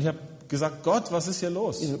on? Und ich habe gesagt, Gott, was ist hier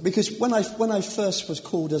los? Because when I first was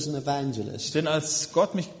called as an evangelist, Denn als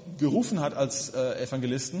Gott mich gerufen hat als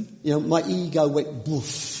Evangelisten, you know, my ego went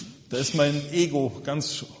woof. da ist mein Ego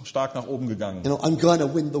ganz stark nach oben gegangen. You know, I'm going to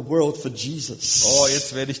win the world for Jesus. Oh,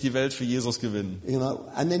 jetzt werde ich die Welt für Jesus gewinnen. You know,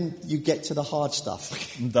 and then you get to the hard stuff.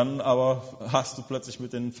 Und dann aber hast du plötzlich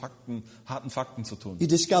mit den harten Fakten zu tun. You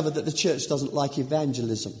discover that the church doesn't like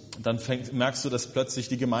evangelism. Dann merkst du, dass plötzlich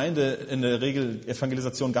die Gemeinde in der Regel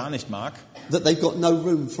Evangelisation gar nicht mag, That they've got no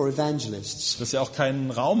room for evangelists. dass sie auch keinen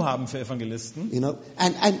Raum haben für Evangelisten. You know,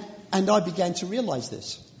 and I began to realize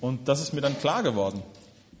this. Und das ist mir dann klar geworden.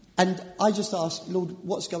 And I just asked, Lord,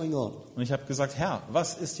 what's going on? Und ich habe gesagt, Herr,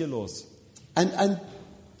 was ist hier los? And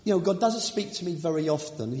you know, God doesn't speak to me very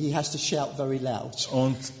often. He has to shout very loud.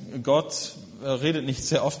 Und Gott redet nicht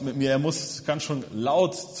sehr oft mit mir, kann schon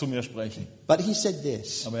laut zu mir sprechen. But he said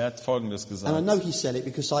this. Aber er hat Folgendes And I gesagt. know he said it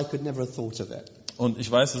because I could never have thought of it. Und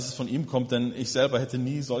ich weiß, dass es von ihm kommt, denn ich selber hätte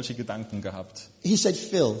nie solche Gedanken gehabt. He said,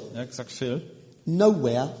 Phil, Er hat gesagt, Phil,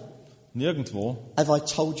 nowhere nirgendwo, have I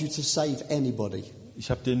told you to save anybody. ich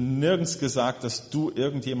habe dir nirgends gesagt, dass du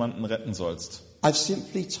irgendjemanden retten sollst. I've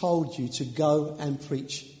simply told you to go and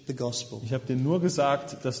preach the gospel. Ich habe dir nur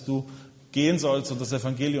gesagt, dass du gehen sollst und das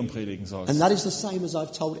Evangelium predigen And sollst. that is the same as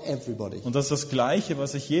I've told everybody. Und das ist das Gleiche,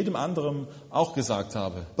 was ich jedem anderen auch gesagt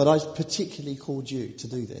habe. But I've particularly called you to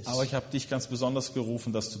do this. Aber ich habe dich ganz besonders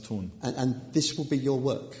gerufen, das zu tun. And this will be your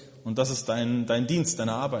work. Und das ist dein Dienst,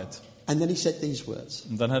 deine Arbeit. And then he said these words.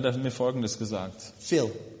 Und dann hat er mir Folgendes gesagt. Phil,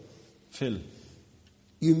 Phil,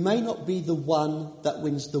 you may not be the one that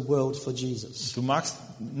wins the world for Jesus, du magst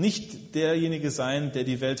nicht derjenige sein, der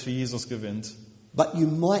die Welt für Jesus gewinnt. but you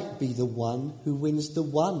might be the one who wins the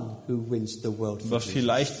world for Aber Jesus.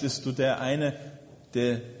 vielleicht bist du der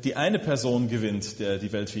die eine Person gewinnt, der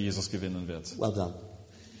die Welt für Jesus gewinnen wird. Well done.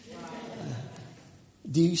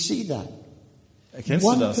 Do you see that? Erkennst du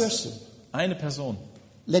One das? person Eine Person.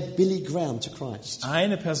 led Billy Graham to Christ.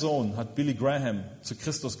 Eine Person hat Billy Graham zu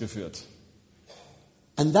Christus geführt.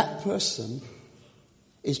 And that person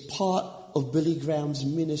is part of Billy Graham's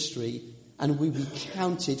ministry, and we be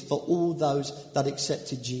counted for all those that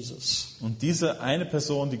accepted Jesus. Und diese eine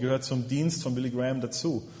Person, die gehört zum Dienst von Billy Graham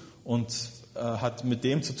dazu und hat mit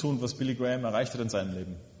dem zu tun, was Billy Graham erreicht hat in seinem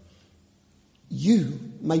Leben. You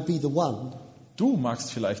may be the one Du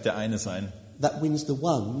magst vielleicht der eine sein, that wins the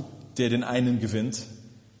one der den einen gewinnt,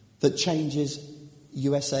 that changes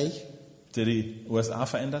USA, der die USA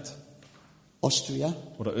verändert Austria,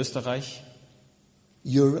 oder Österreich,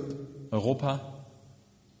 Europe. Europa.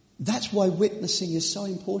 That's why witnessing is so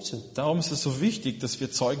important. Darum ist es so wichtig, dass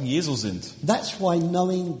wir Zeugen Jesu sind. That's why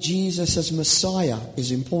knowing Jesus as Messiah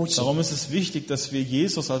is important. Darum ist es wichtig, dass wir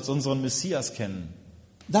Jesus als unseren Messias kennen.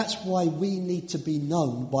 That's why we need to be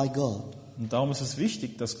known by God. Und darum ist es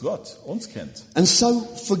wichtig, dass Gott uns kennt. And so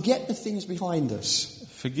forget the things behind us.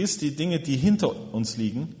 Vergiss die Dinge, die hinter uns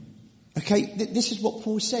liegen. Okay, this is what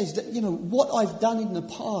Paul says, that, you know, what I've done in the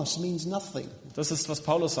past means nothing. Das ist, was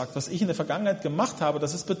Paulus sagt. Was ich in der Vergangenheit gemacht habe,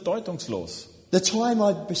 das ist bedeutungslos. The time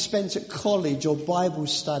I spent at college or Bible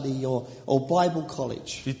study or Bible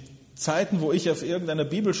college, Die Zeiten, wo ich auf irgendeiner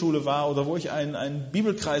Bibelschule war oder wo ich einen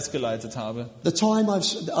Bibelkreis geleitet habe. the time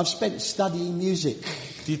I've spent studying music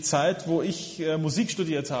Die Zeit, wo ich Musik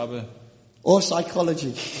studiert habe or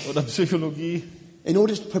psychology oder Psychologie, in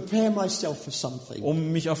order to prepare myself for something,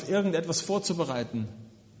 um mich auf irgendetwas vorzubereiten.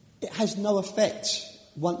 it has no effect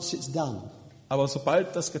once it's done. Aber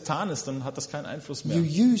sobald das getan ist, dann hat das keinen Einfluss mehr. You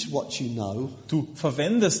use what you know, Du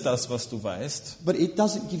verwendest das, was du weißt, but it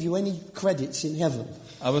doesn't give you any credits in heaven.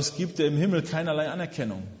 aber es gibt dir im Himmel keinerlei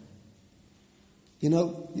Anerkennung. You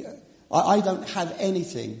know, I don't have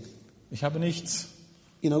anything, Ich habe nichts.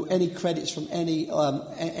 you know, any credits from any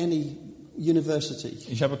university.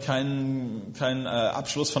 Ich habe keinen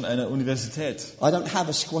Abschluss von einer Universität. I don't have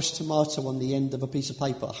a squashed tomato on the end of a piece of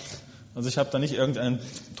paper. Also ich habe da nicht irgendeinen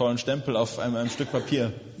tollen Stempel auf einem Stück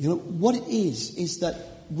Papier. You know, what it is that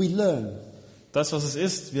we learn Das, was es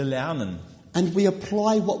ist, wir lernen. and we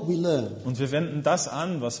apply what we learn Und wir wenden das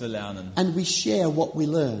an, was wir lernen. and we share what we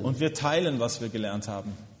learn. Und wir teilen, was wir gelernt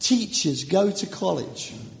haben. Teachers go to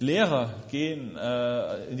college Lehrer gehen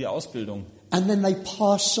in die Ausbildung. and then they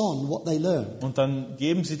pass on what they learn. Und dann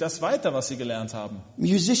geben sie das weiter, was sie gelernt haben.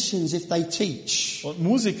 Musicians, if they teach, Und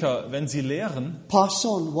Musiker, wenn sie lehren, pass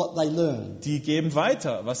on what they learn. die geben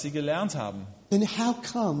weiter, was sie gelernt haben. Then how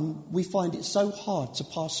come we find it so hard to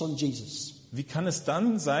pass on Jesus, Wie kann es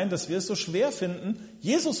dann sein, dass wir es so schwer finden,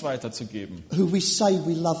 Jesus weiterzugeben? who we say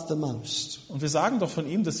we love the most? Und wir sagen doch von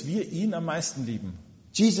ihm, dass wir ihn am meisten lieben.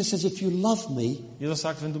 Jesus says, if you love me, Jesus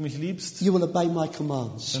sagt, wenn du mich liebst, you will obey my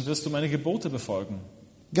commands. dann wirst du meine Gebote befolgen.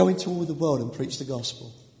 Go into all the world and preach the gospel.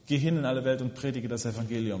 Geh hin in alle Welt und predige das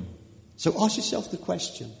Evangelium. So ask yourself the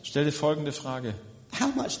question, Stell dir folgende Frage.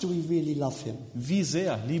 how much do we really love him? Wie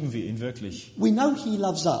sehr lieben wir ihn wirklich? We know he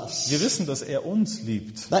loves us. Wir wissen, dass er uns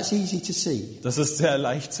liebt. That's easy to see. Das ist sehr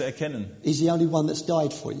leicht zu erkennen. He's the only one that's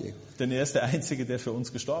died for you. Denn er ist der Einzige, der für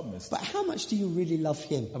uns gestorben ist. But how much do you really love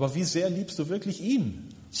him? Aber wie sehr liebst du wirklich ihn?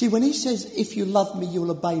 See, when he says, if you love me, you'll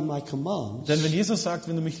obey my commands, Denn wenn Jesus sagt,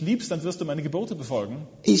 wenn du mich liebst, dann wirst du meine Gebote befolgen,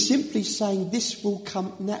 he's simply saying this will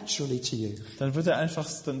come naturally to you. dann wird er einfach,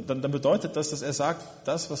 dann bedeutet das, dass er sagt,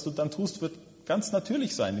 das, was du dann tust, wird ganz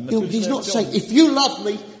natürlich sein. Die You know, natürliche he's not Reaktion. saying, if you love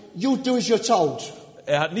me, you'll do as you're told.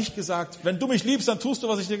 Er hat nicht gesagt, wenn du mich liebst, dann tust du,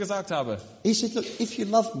 was ich dir gesagt habe. He said, look, if you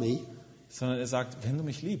love me, Sondern er sagt, wenn du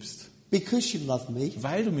mich liebst, because you love me,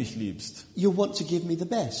 weil du mich liebst, you want to give me the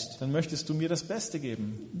best. dann möchtest du mir das Beste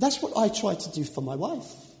geben. That's what I try to do for my wife.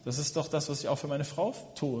 Das ist doch das, was ich auch für meine Frau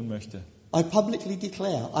tun möchte. I publicly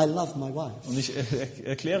declare I love my wife. Und ich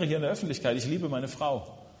erkläre hier in der Öffentlichkeit, ich liebe meine Frau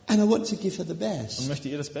And I want to give her the und best. möchte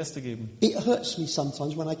ihr das Beste geben. It hurts me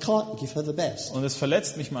sometimes when I can't give her the best. Und es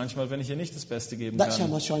verletzt mich manchmal, wenn ich ihr nicht das Beste geben That's how kann.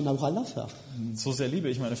 much I know I love her. So sehr liebe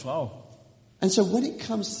ich meine Frau. And so when it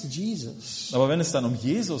comes to Jesus, Aber wenn es dann um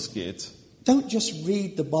Jesus geht, don't just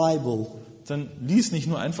read the Bible dann lies nicht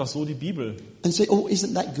nur einfach so die Bibel. and say, oh,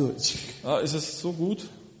 isn't that good? Ah, ist es so gut?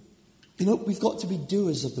 You know, we've got to be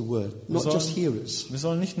doers of the word, not just hearers. Wir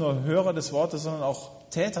sollen nicht nur Hörer des Wortes, sondern auch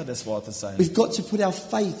Täter des Wortes sein. We've got to put our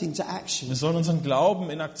faith into action, Wir sollen unseren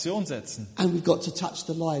Glauben in Aktion setzen and we've got to touch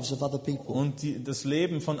the lives of other people. und das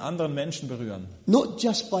Leben von anderen Menschen berühren. Not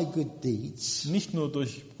just by good deeds, Nicht nur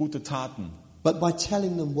durch gute Taten, but by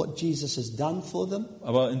telling them what Jesus has done for them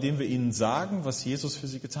aber indem wir ihnen sagen, was Jesus für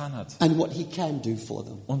sie getan hat and what he can do for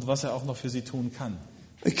them. und was er auch noch für sie tun kann.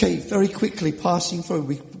 Okay, very quickly passing through,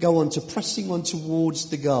 we go on to pressing on towards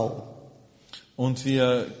the goal. Und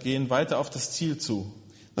wir gehen weiter auf das Ziel zu.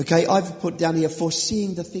 Okay, I've put down here,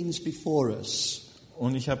 foreseeing the things before us.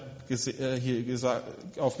 Und ich habe hier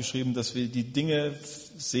aufgeschrieben, dass wir die Dinge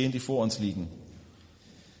sehen, die vor uns liegen.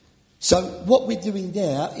 So what we're doing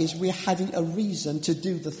there is we're having a reason to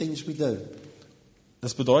do the things we do.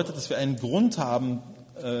 Das bedeutet, dass wir einen Grund haben,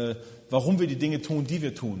 warum wir die Dinge tun, die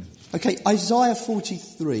wir tun. Okay, Isaiah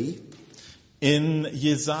 43, In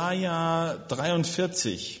Jesaja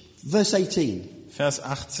 43, verse 18. Vers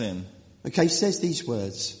 18, Okay, says these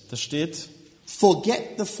words. da steht: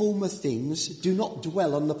 Forget the former things, do not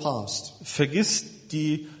dwell on the past. Vergiss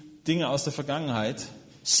die Dinge aus der Vergangenheit,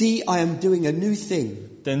 See, I am doing a new thing.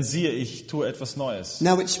 denn siehe, ich tue etwas Neues.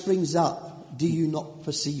 Now it springs up, do you not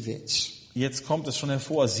perceive it? Jetzt kommt es schon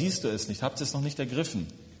hervor, siehst du es nicht, habt ihr es noch nicht ergriffen.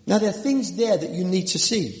 Now there are things there that you need to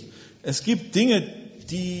see. Es gibt Dinge,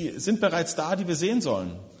 die sind bereits da, die wir sehen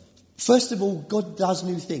sollen. First of all, God does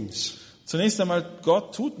new things. Zunächst einmal,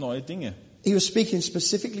 Gott tut neue Dinge. He was speaking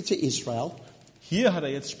specifically to Israel. Hier hat er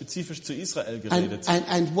jetzt spezifisch zu Israel And, geredet.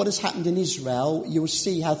 and what has happened in Israel, you will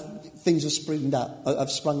see how things have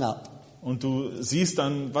sprung up. Und du siehst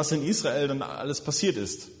dann, was in Israel dann alles passiert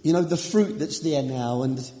ist. You know, the fruit that's there now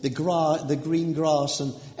and the green grass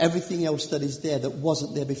and everything else that is there that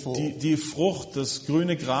wasn't there before. Die Frucht, das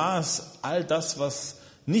grüne Gras, all das, was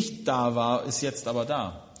nicht da war, ist jetzt aber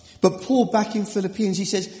da. But Paul back in Philippians, he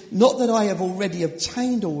says, not that I have already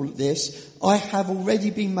obtained all this, I have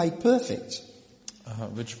already been made perfect.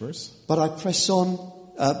 Which verse? But I press on,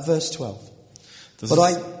 verse 12. Das But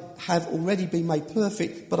ist, I have already been made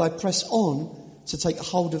perfect, but I press on to take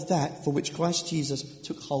hold of that for which Christ Jesus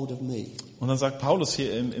took hold of me. und dann sagt Paulus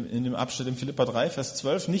hier in dem Abschnitt in Philipper 3, Vers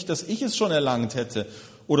 12, nicht, dass ich es schon erlangt hätte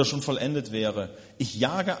oder schon vollendet wäre. Ich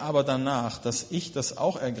jage aber danach, dass ich das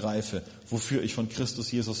auch ergreife, wofür ich von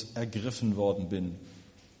Christus Jesus ergriffen worden bin.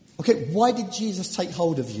 Okay, why did Jesus take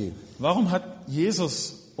hold of you? Warum hat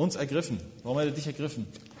Jesus uns ergriffen? Warum hat er dich ergriffen?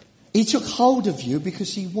 He took hold of you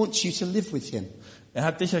because he wants you to live with him. Er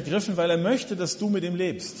hat dich ergriffen, weil er möchte, dass du mit ihm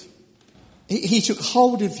lebst. He took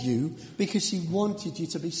hold of you because he wanted you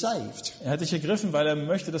to be saved. Er hat dich ergriffen, weil er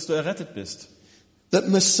möchte, dass du errettet bist. That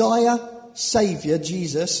Messiah, Savior,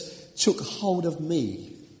 Jesus, took hold of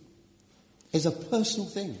me is a personal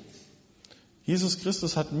thing. Jesus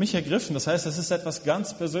Christus hat mich ergriffen, das heißt, es ist etwas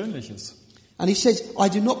ganz Persönliches. And he says, I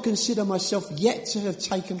do not consider myself yet to have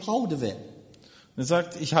taken hold of it. Und er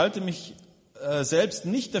sagt, ich halte mich selbst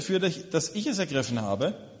nicht dafür, dass ich es ergriffen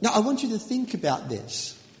habe. Now, I want you to think about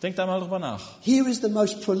this. Denk da mal drüber nach. Here is the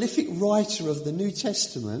most prolific writer of the New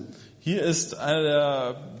Testament Hier ist einer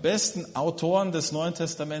der besten Autoren des Neuen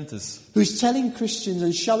Testamentes. who's telling Christians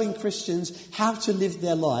and showing Christians how to live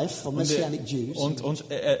their life, or Messianic Jews. Und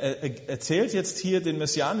er erzählt jetzt hier den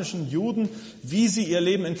messianischen Juden, wie sie ihr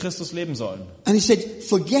Leben in Christus leben sollen. And he said,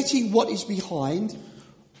 forgetting what is behind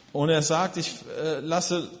Und er sagt, ich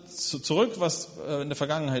lasse zurück, was in der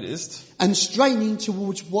Vergangenheit ist. And straining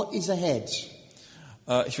towards what is ahead.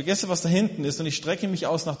 Ich vergesse, was da hinten ist und ich strecke mich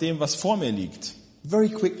aus nach dem, was vor mir liegt. Very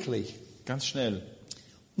quickly. Ganz schnell.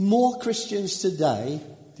 More Christians today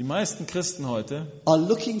Die meisten Christen heute, are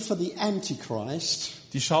looking for the Antichrist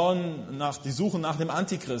die suchen nach dem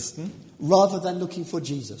Antichristen, rather than looking for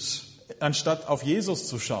Jesus. anstatt auf Jesus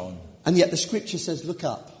zu schauen. And yet the scripture says, look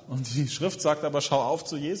up, Und die Schrift sagt aber, schau auf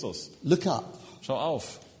zu Jesus. look up. Schau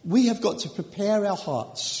auf. We have got to prepare our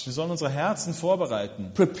hearts, Wir sollen unsere Herzen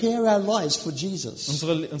vorbereiten. prepare our lives for Jesus.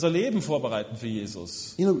 Unser Leben vorbereiten für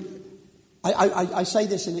Jesus. You know, I say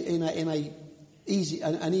this in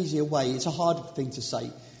an easier way. It's a hard thing to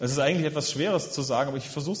say. Es ist eigentlich etwas Schweres zu sagen, aber ich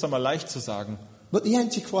versuche es einmal leicht zu sagen. But the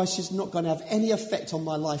Antichrist is not going to have any effect on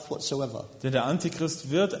my life whatsoever. Denn der Antichrist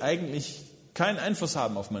wird eigentlich keinen Einfluss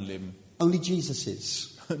haben auf mein Leben. Only Jesus is.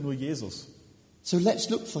 Nur Jesus. So let's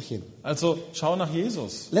look for him. Also schau nach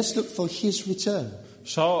Jesus. Let's look for his return.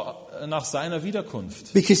 Schau nach seiner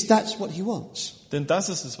Wiederkunft. Because that's what he wants. Denn das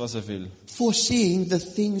ist es, was er will. Foreseeing the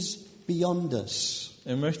things beyond us.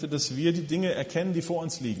 Er möchte, dass wir die Dinge erkennen, die vor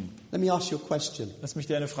uns liegen. Let me ask you a question. Lass mich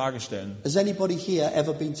dir eine Frage stellen. Has anybody here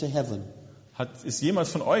ever been to heaven? Ist jemand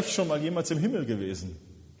von euch schon mal jemals im Himmel gewesen?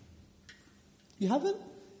 You haven't?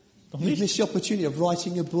 Noch You've nicht? missed the opportunity of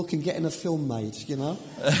writing a book and getting a film made, you know?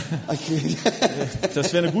 Okay.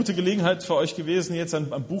 Das wäre eine gute Gelegenheit für euch gewesen, jetzt ein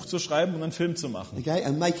Buch zu schreiben und einen Film zu machen. Okay,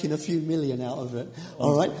 and making a few million out of it.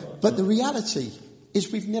 All right? But the reality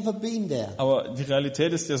is we've never been there. Aber die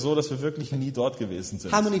Realität ist ja so, dass wir wirklich nie dort gewesen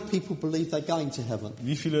sind. How many people believe they're going to heaven?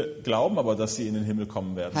 Wie viele glauben aber, dass sie in den Himmel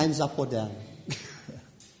kommen werden? Hands up or down.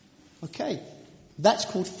 Okay, that's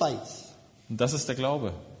called faith. Und das ist der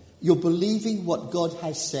Glaube. You're believing what God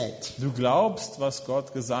has said. Du glaubst, was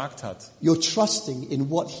Gott gesagt hat. You're trusting in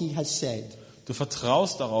what He has said. Du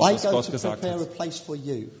vertraust darauf, I was go Gott to gesagt prepare a hat. place for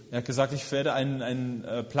you, Er hat gesagt, ich werde einen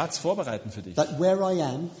Platz vorbereiten für dich. that where I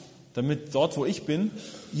am, Damit dort, wo ich bin,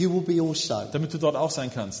 you will be also. damit du dort auch sein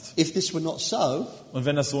kannst. If this were not so, Und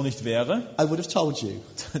wenn das so nicht wäre, I would have told you.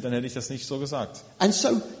 dann hätte ich das nicht so gesagt. And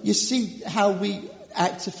so you see how we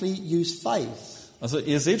actively use faith. Also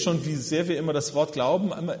ihr seht schon, wie sehr wir immer das Wort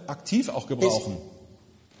Glauben immer aktiv auch gebrauchen.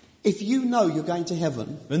 If you know you're going to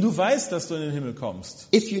heaven, Wenn du weißt, dass du in den Himmel kommst,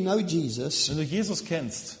 if you know Jesus, wenn du Jesus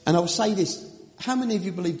kennst, and I will say this, how many of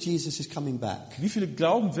you believe Jesus is coming back wie viele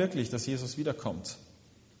glauben wirklich, dass Jesus wiederkommt?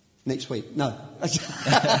 next week? No.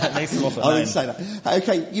 Nächste Woche, I didn't nein. say that.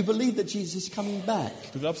 Okay, you believe that Jesus is coming back.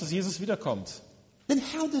 Du glaubst, dass Jesus wiederkommt. Then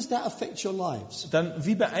how does that affect your lives? Dann,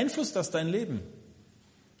 wie beeinflusst das dein Leben?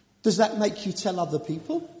 Does that make you tell other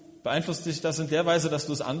people? Beeinflusst dich das in der Weise, dass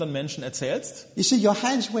du es anderen Menschen erzählst? You see, your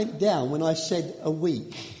hands went down when I said a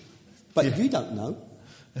week, but you don't know.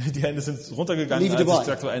 Die Hände sind runtergegangen, Leave als it ich away.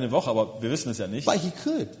 gesagt habe, eine Woche, aber wir wissen es ja nicht. But he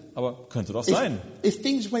could. Aber könnte doch sein. If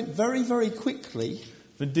things went very, very quickly,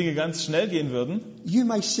 Wenn Dinge ganz schnell gehen würden, you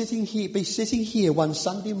may be sitting here one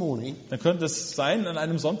Sunday morning, dann könnte es sein an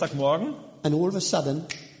einem Sonntagmorgen and all of a sudden,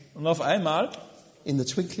 und auf einmal, in the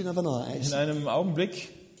twinkling of an in eye, einem Augenblick,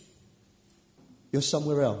 you're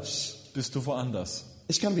somewhere else. bist du woanders.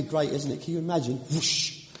 It's going to be great, isn't it? Can you imagine?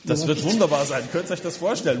 Whoosh. Das wird wunderbar sein. Könnt ihr euch das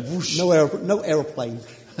vorstellen? Wusch. No aeroplane,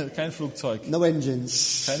 Kein Flugzeug, no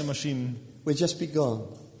engines. keine Maschinen. We'll just be gone.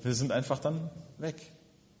 Wir sind einfach dann weg.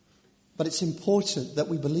 But it's important that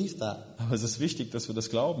we believe that, Aber es ist wichtig, dass wir das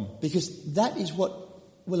glauben. because that is what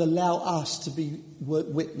will allow us to be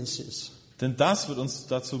witnesses. Denn das wird uns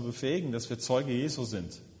dazu befähigen, dass wir Zeuge Jesu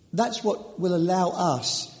sind. That's what will allow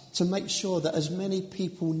us to make sure that as many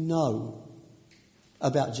people know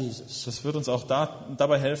about Jesus. Das wird uns auch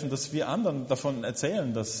dabei helfen, dass wir anderen davon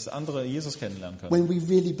erzählen, dass andere Jesus kennenlernen können. When we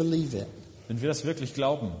really believe it. Wenn wir das wirklich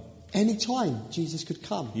glauben. Anytime Jesus could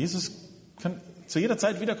come. Jesus kann zu jeder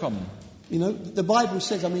Zeit wiederkommen. You know, the Bible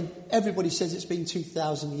says, everybody says it's been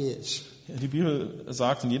 2,000 years. Die Bibel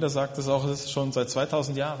sagt, und jeder sagt es auch, es ist schon seit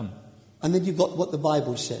 2000 Jahren. And then you've got what the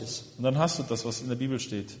Bible says. Und dann hast du das, was in der Bibel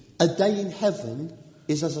steht. A day in heaven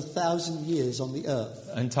is as 1,000 years on the earth.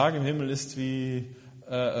 Ein Tag im Himmel ist wie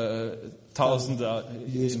tausende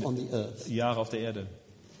Years on the earth. Jahre auf der Erde.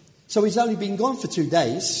 So he's only been gone for 2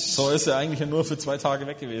 days. So ist er eigentlich nur für 2 Tage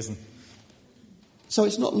weg gewesen. So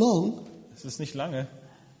it's not long. Es ist nicht lange.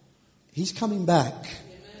 He's coming back.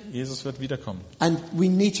 Jesus wird wiederkommen. And we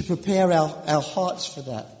need to prepare our hearts for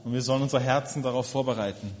that. Und wir sollen unsere Herzen darauf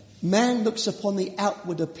vorbereiten. Man looks upon the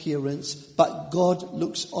outward appearance, but God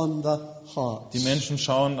looks on the heart. Die Menschen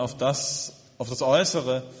schauen auf das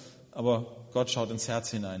Äußere, aber Gott schaut ins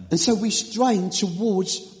Herz hinein. And so we strain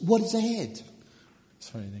towards what is ahead.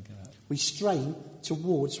 Sorry, denke. We strain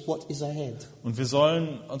towards what is ahead. Und wir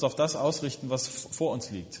sollen uns auf das ausrichten, was vor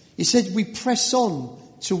uns liegt. He said we press on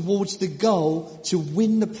towards the goal to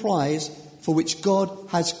win the prize for which God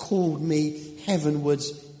has called me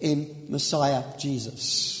heavenwards in Messiah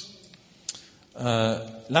Jesus.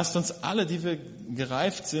 Lasst uns alle, die wir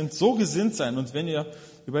gereift sind, so gesinnt sein. Und wenn ihr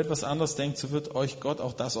über etwas anderes denkt, so wird euch Gott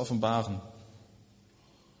auch das offenbaren.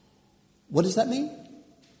 What does that mean?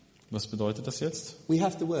 Was bedeutet das jetzt? We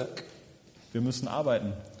have to work. Wir müssen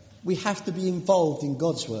arbeiten. We have to be involved in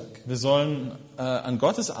God's work. Wir sollen an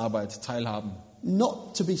Gottes Arbeit teilhaben.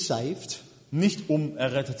 Not to be saved, Nicht um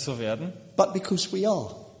errettet zu werden, but because we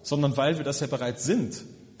are. sondern weil wir das ja bereits sind.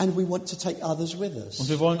 And we want to take others with us. Und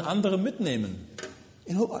wir wollen andere mitnehmen.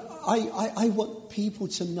 You know, I want people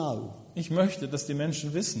to know. Ich möchte, dass die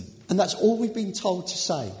Menschen wissen. And that's all we've been told to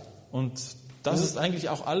say. Und das ist eigentlich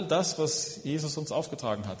auch all das, was Jesus uns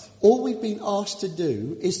aufgetragen hat. All we've been asked to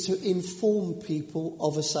do is to inform people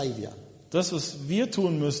of a Saviour. Das, was wir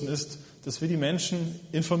tun müssen, ist, dass wir die Menschen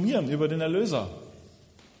informieren über den Erlöser.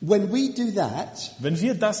 When we do that, Wenn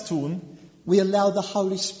wir das tun, we allow the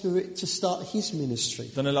Holy Spirit to start His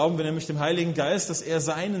ministry. dann erlauben wir nämlich dem Heiligen Geist, dass er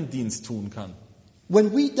seinen Dienst tun kann.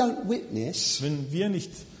 When we don't witness, Wenn wir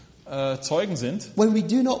nicht Zeugen sind, when we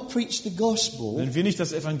do not preach the gospel, wenn wir nicht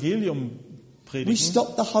das Evangelium we predigen,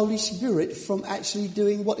 stop the Holy Spirit from actually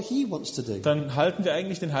doing what He wants to do. dann halten wir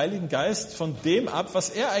eigentlich den Heiligen Geist von dem ab, was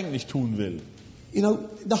er eigentlich tun will. You know,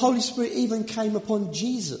 the Holy Spirit even came upon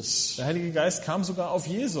Jesus. Der Heilige Geist kam sogar auf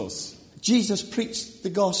Jesus. Jesus preached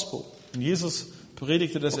the gospel. Und Jesus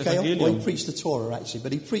predigte das Okay, well, he Evangelium. preached the Torah actually,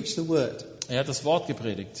 but he preached the word. Er hat das Wort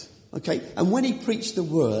gepredigt. Okay, and when he preached the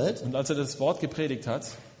word, Und als er das Wort gepredigt hat,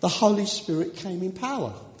 the Holy Spirit came in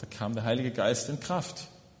power. da kam der Heilige Geist in Kraft.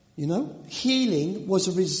 You know, healing was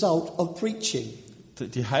a result of preaching.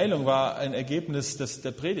 Die Heilung war ein Ergebnis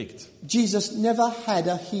der Predigt. Jesus never had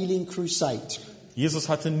a healing crusade. Jesus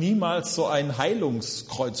hatte niemals so einen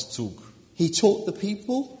Heilungskreuzzug. He taught the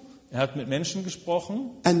people, Er hat mit Menschen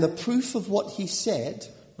gesprochen and the proof of what he said,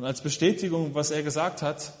 und als Bestätigung, was er gesagt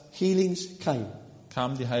hat, healings came.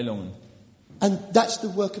 kamen die Heilungen. And that's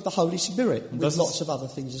the work of the Holy Spirit, with das ist- lots of other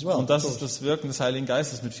things as well. Und das of ist course. das Wirken des Heiligen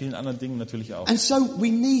Geistes mit vielen anderen Dingen natürlich auch. And so we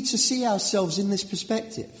need to see ourselves in this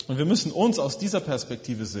perspective. Und wir müssen uns aus dieser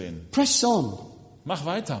Perspektive sehen. Press on. Mach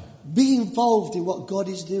weiter. Be involved in what God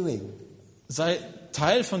is doing. Sei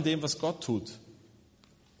Teil von dem, was Gott tut.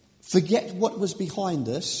 Forget what was behind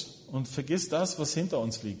us. Und vergiss das, was hinter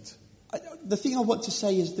uns liegt. The thing I want to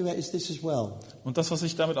say is this as well. Und das, was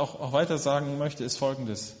ich damit auch weiter sagen möchte, ist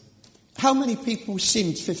Folgendes. How many people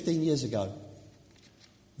sinned 15 years ago?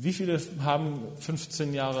 Wie viele haben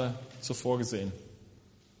 15 Jahre zuvor gesehen?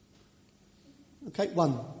 Okay,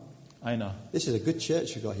 one. Einer. This is a good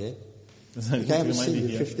church we've got here. Das ist eine Okay, I gute haven't seen Gemeinde you in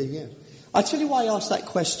hier. 15 years. I'll tell you why I asked that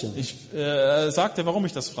question. Ich sagte, warum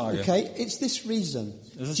ich das frage. Okay, it's this reason.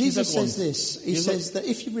 Es ist Jesus dieser Grund. says this. He Jesus- says that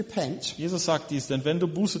if you repent, Jesus sagt dies, denn wenn du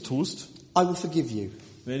Buße tust, I will forgive you.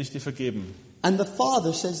 werde ich dir vergeben. And the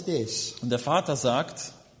Father says this. Und der Vater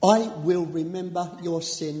sagt, I will remember your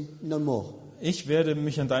sin no more. ich werde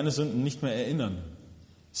mich an deine Sünden nicht mehr erinnern.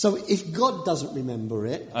 So if God doesn't remember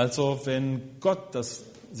it, Also wenn Gott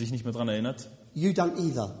sich nicht mehr daran erinnert, you don't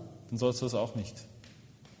either, dann sollst du es auch nicht.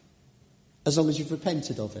 as long as you've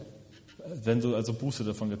repented of it Wenn du also Buße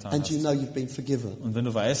davon getan and hast. you know you've been forgiven. Und wenn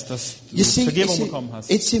du weißt, dass du You see, Vergebung bekommen hast.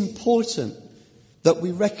 it's important that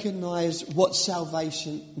we recognize what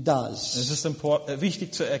salvation Es does. ist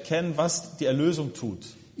wichtig zu erkennen, was die Erlösung tut.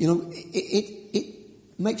 You know, it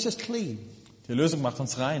makes us clean. Die Erlösung macht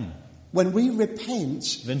uns rein. When we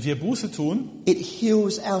repent, Wenn wir Buße tun, it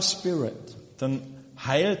heals our spirit. dann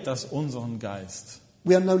heilt das unseren Geist.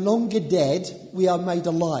 We are no longer dead, we are made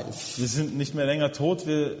alive. Wir sind nicht mehr länger tot,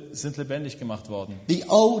 wir sind lebendig gemacht worden. The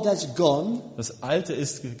old has gone Das Alte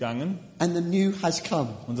ist gegangen and the new has come.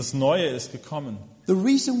 und das Neue ist gekommen. The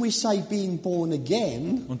reason we say being born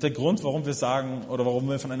again Und der Grund, warum wir sagen oder warum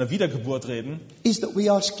wir von einer Wiedergeburt reden, is that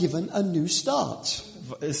we are given a new start.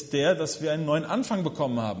 ist der, dass wir einen neuen Anfang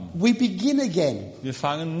bekommen haben. We begin again. Wir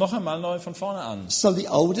fangen noch einmal neu von vorne an. So the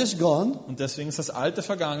old has gone Und deswegen ist das Alte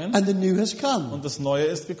vergangen and the new has come. und das Neue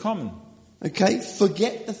ist gekommen. Okay,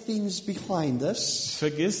 forget the things behind us.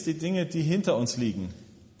 Vergiss die Dinge, die hinter uns liegen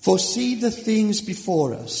Foresee the things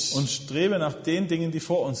before us. und strebe nach den Dingen, die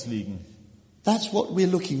vor uns liegen. That's what we're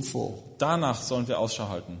looking for. Danach sollen wir Ausschau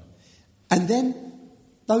halten. And then,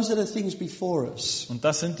 those are the things before us. Und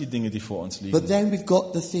das sind die Dinge, die vor uns But liegen. then we've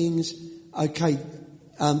got the things, okay,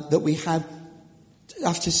 that we have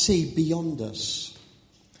to see beyond us.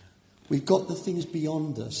 We've got the things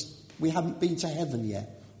beyond us. We haven't been to heaven yet.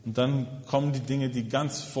 Und dann kommen die Dinge, die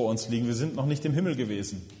ganz vor uns liegen. Wir sind noch nicht im Himmel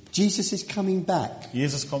gewesen. Jesus is coming back.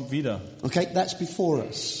 Jesus kommt wieder. Okay, that's before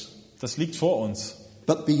us. Das liegt vor uns.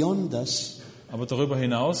 But beyond us Aber darüber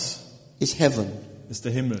hinaus is heaven. ist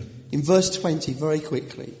der Himmel. In verse 20, very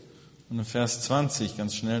quickly, Und in Vers 20,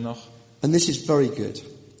 ganz schnell noch. and this is very good.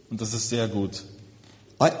 Und das ist sehr gut.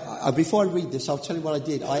 Before I read this, I'll tell you what I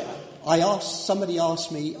did. Somebody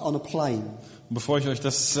asked me on a plane. Und bevor ich euch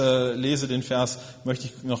das lese, den Vers, möchte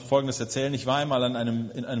ich noch Folgendes erzählen. Ich war einmal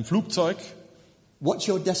in einem Flugzeug What's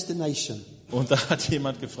your destination? und da hat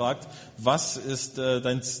jemand gefragt, was ist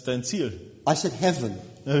dein Ziel? I said heaven.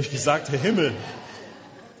 Da habe ich gesagt, der Himmel.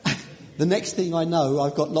 The next thing I know,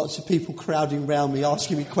 I've got lots of people crowding around me,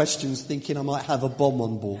 asking me questions, thinking I might have a bomb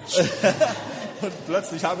on board. Und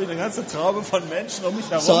plötzlich habe ich eine ganze Traube von Menschen um mich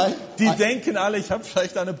herum, So die denken alle, ich habe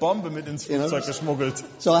vielleicht eine Bombe mit ins Flugzeug geschmuggelt.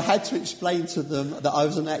 So I had to explain to them that I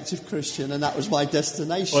was an active Christian and that was my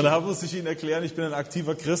destination. Und da muss ich ihnen erklären, ich bin ein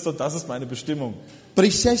aktiver Christ und das ist meine Bestimmung. But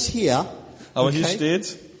he says here, Aber hier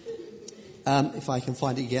steht, if I can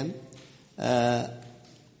find it again,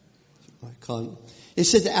 I can't. It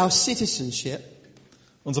says that our citizenship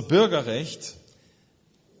unser Bürgerrecht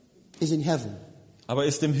is in heaven. aber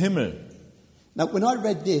ist im Himmel. Now, when I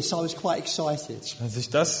read this, I was quite excited Als ich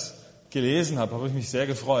das gelesen habe, habe ich mich sehr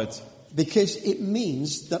gefreut. because it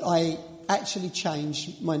means that I actually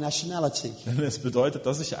changed my nationality. Denn es bedeutet,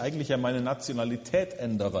 dass ich eigentlich ja meine Nationalität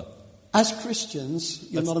ändere. As Christians,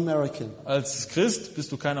 you're not American, Als Christ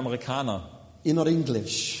bist du kein Amerikaner. you're not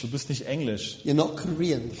English, Du bist nicht Englisch. you're not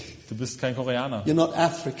Korean, Du bist kein Koreaner. you're not Du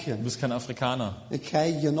African, bist kein Afrikaner.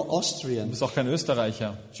 okay? You're not Du Austrian, bist auch kein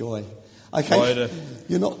Österreicher. joy, okay? Freude.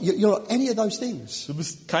 You're not any of those things. Du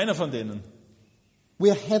bist keiner von denen.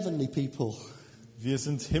 We're heavenly people. Wir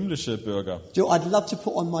sind himmlische Bürger. Joe, I'd love to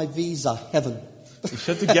put on my visa heaven. Ich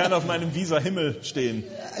hätte gerne auf meinem Visa Himmel stehen.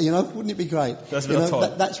 You know, wouldn't it be great? Das wäre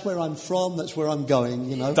toll. That's where I'm from, that's where I'm going,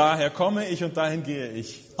 you know. Daher komme ich und dahin gehe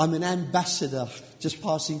ich. I'm an ambassador just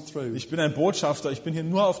passing through. Ich bin ein Botschafter, ich bin hier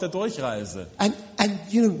nur auf der Durchreise. And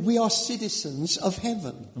you know, we are citizens of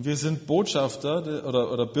heaven. Und wir sind Botschafter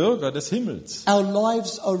oder Bürger des Himmels. Our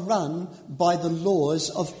lives are run by the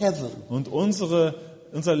laws of heaven. Und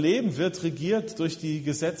unser Leben wird regiert durch die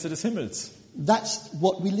Gesetze des Himmels. That's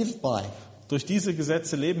what we live by. Durch diese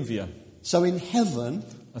Gesetze leben wir. So in heaven,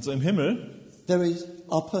 Also im Himmel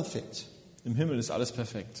are perfect. Im Himmel ist alles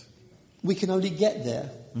perfekt. We can only get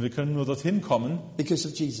there Und wir können nur dorthin kommen because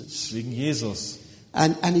of Jesus. wegen Jesus.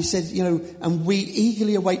 And he said, you know, and we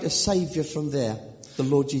eagerly await a Savior from there, the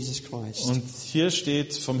Lord Jesus Christ. Und hier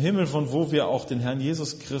steht vom Himmel, von wo wir auch den Herrn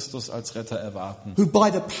Jesus Christus als Retter erwarten. Who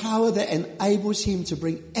by the power that enables him to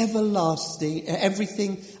bring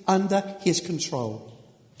everything under his control.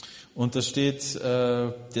 Und da steht,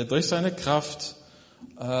 der durch seine Kraft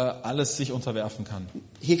alles sich unterwerfen kann.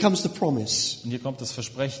 Here comes the promise. Und hier kommt das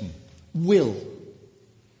Versprechen. Will.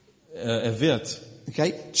 Er wird.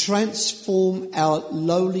 Okay? Transform our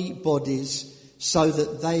lowly bodies so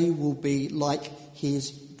that they will be like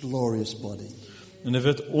his glorious body. Und er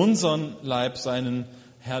wird unseren Leib, seinen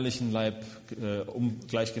herrlichen Leib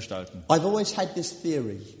gleichgestalten. I've always had this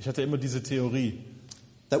theory Ich hatte immer diese Theorie,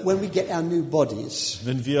 that when we get our new bodies,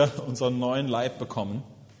 wenn wir unseren neuen Leib bekommen,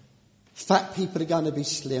 fat people are going to be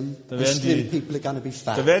slim, Da and werden slim die- people are going to be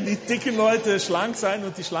da fat. werden die dicken Leute schlank sein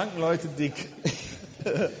und die schlanken Leute dick.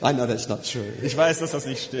 I know that's not true. Ich weiß, dass das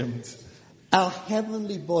nicht stimmt. Our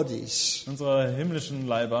heavenly bodies Unsere himmlischen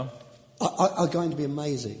Leiber, are going to be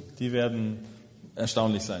amazing. die werden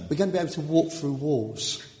erstaunlich sein. We're going to be able to walk through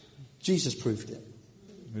walls. Jesus proved it.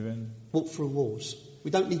 Wir Walk through walls. We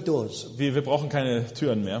don't need doors. brauchen keine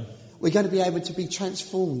Türen mehr. We're going to be able to be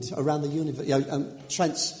transformed around the universe,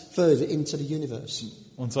 transferred into the universe.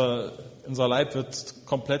 Unser Leib wird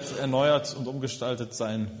komplett erneuert und umgestaltet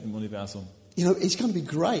sein im Universum. You know, it's going to be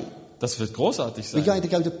great. Das wird großartig We're going sein.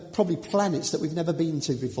 to go to probably planets that we've never been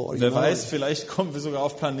to before. You Wer know? weiß, vielleicht kommen wir sogar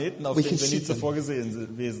auf Planeten, auf We denen can wir see nie zuvor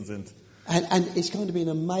gewesen sind. And it's going to be an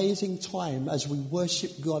amazing time as we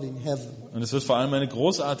worship God in heaven. Und es wird vor allem eine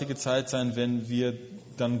großartige Zeit sein, wenn wir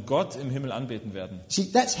dann Gott im Himmel anbeten werden. See,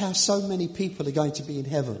 that's how so many people are going to be in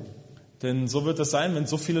heaven. Denn so wird es sein, wenn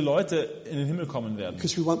so viele Leute in den Himmel kommen werden.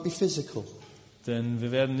 Because we won't be physical. Denn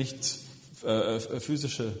wir werden nicht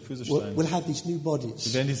physisch sein. We'll have these new Wir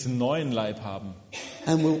bodies. werden diesen neuen Leib haben.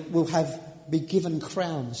 And we'll be given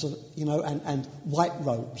crowns, you know, and white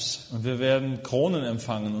robes. Und wir werden Kronen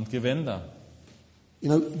empfangen und Gewänder. You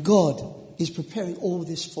know, God is preparing all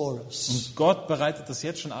this for us. Und Gott bereitet das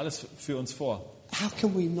jetzt schon alles für uns vor. How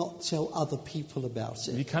can we not tell other people about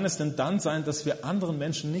Wie it? kann es denn dann sein, dass wir anderen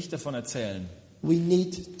Menschen nicht davon erzählen? We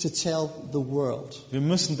need to tell the world, Wir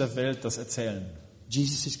müssen der Welt das erzählen,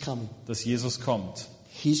 Jesus is coming. dass Jesus kommt.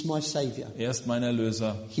 He's my Savior. Er ist mein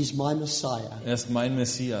Erlöser. He's my Messiah. Er ist mein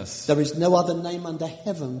Messias. There is no other name under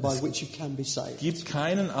heaven by which you can be Es saved. gibt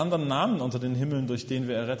keinen anderen Namen unter den Himmeln, durch den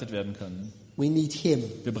wir errettet werden können. We need Him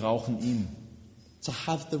Wir brauchen ihn, to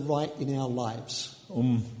have the right in our lives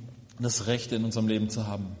um das Recht in unserem Leben zu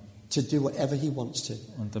haben. to do whatever He wants to.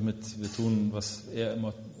 Und damit wir tun, was er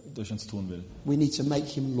immer durch uns tun will. We need to make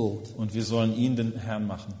Him Lord. Und wir sollen ihn den Herrn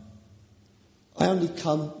machen. I only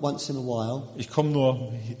come once in a while, Ich komme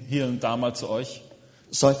nur hier und da mal zu euch.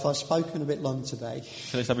 so if I've spoken a bit long today,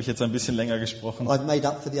 Vielleicht habe ich jetzt ein bisschen länger gesprochen. I've made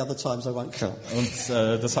up for the other times I won't come.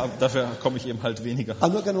 Und dafür komme ich eben halt weniger.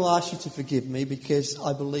 I'm not going to ask you to forgive me because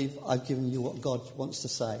I believe I've given you what God wants to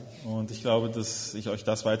say. Und ich glaube, dass ich euch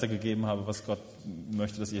das weitergegeben habe, was Gott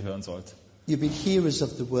möchte, dass ihr hören sollt. You've been hearers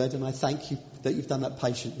of the word, and I thank you that you've done that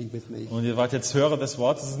patiently with me. Und ihr wart jetzt Hörer des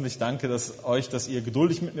Wortes und ich danke dass ihr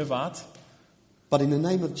geduldig mit mir wart. But in the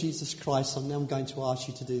name of Jesus Christ, I'm now going to ask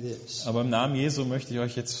you to do this. Aber im Namen Jesu möchte ich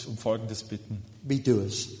euch jetzt um Folgendes bitten. Be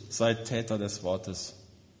doers. Seid Täter des Wortes.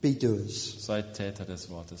 Be doers. Seid Täter des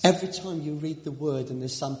Wortes. Every time you read the word and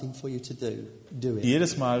there's something for you to do, do it.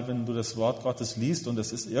 Jedes Mal, wenn du das Wort Gottes liest und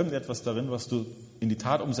es ist irgendetwas darin, was du in die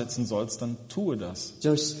Tat umsetzen sollst, dann tue das.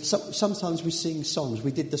 You know, sometimes we sing songs.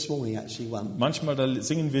 We did this morning actually one. Manchmal da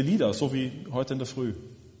singen wir Lieder, so wie heute in der Früh.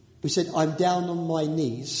 We said, I'm down on my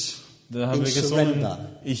knees Da haben in wir gesungen, surrender.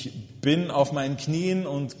 ich bin auf meinen Knien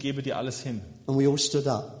und gebe dir alles hin. And we all stood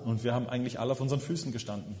up. Und wir haben eigentlich alle auf unseren Füßen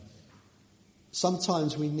gestanden.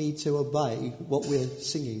 Sometimes we need to obey what we're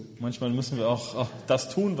singing, Manchmal müssen wir auch das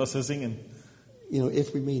tun, was wir singen, you know,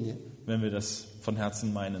 if we mean it. wenn wir das von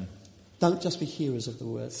Herzen meinen. Don't just be hearers of the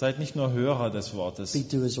word. Seid nicht nur Hörer des Wortes, Be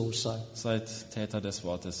doers also. seid Täter des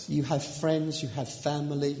Wortes. You have friends, you have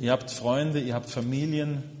family. Ihr habt Freunde, ihr habt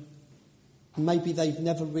Familien. Maybe they've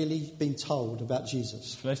never really been told about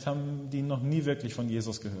Jesus. Vielleicht haben die noch nie wirklich von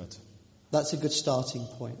Jesus gehört. That's a good starting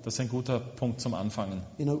point. Das ist ein guter Punkt zum Anfangen.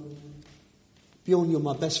 You know, Bjorn, you're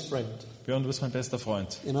my best friend. Björn, du bist mein bester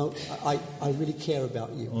Freund You know, I really care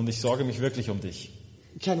about you. und ich sorge mich wirklich um dich.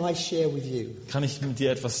 Can I share with you Kann ich mit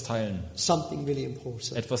dir etwas teilen? something really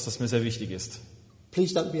important? Etwas, das mir sehr wichtig ist.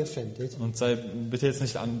 Please don't be offended. Und sei bitte jetzt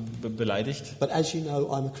nicht beleidigt. But as you know,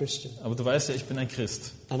 I'm a Christian. Aber du weißt ja, ich bin ein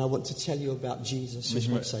Christ. And I want to tell you about Jesus as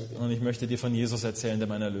my Savior. Und ich möchte dir von Jesus erzählen, der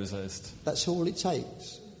mein Erlöser ist. That's all it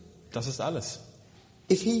takes. Das ist alles.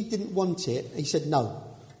 If he didn't want it, he said no,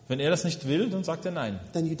 Wenn er das nicht will, dann sagt er nein.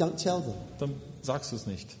 then you don't tell them. Dann sagst du es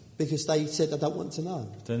nicht. Because they said, I don't want to know.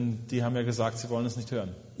 Denn die haben ja gesagt, sie wollen es nicht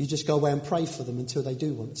hören. You just go away and pray for them until they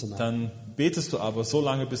do want to know. Dann betest du aber so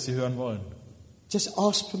lange, bis sie hören wollen. Just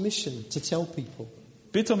ask permission to tell people.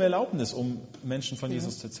 Bitte um Erlaubnis, um Menschen von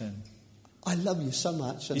Jesus zu erzählen. I love you so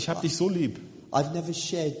much. And Ich habe dich so lieb, I've never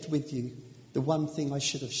shared with you the one thing I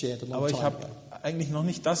should have shared a long aber ich time habe ago. eigentlich noch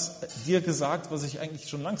nicht das dir gesagt, was ich eigentlich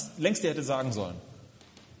schon längst dir hätte sagen sollen.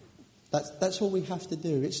 That's all we have to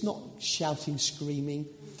do. It's not shouting, screaming,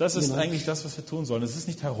 Das ist you know, eigentlich das, was wir tun sollen. Es ist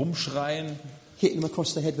nicht herumschreien hitting them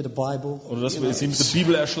across the head with a Bible. oder dass you wir know. sie mit der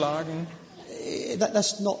Bibel erschlagen.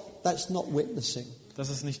 That's not witnessing. Das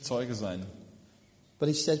ist nicht Zeuge sein. But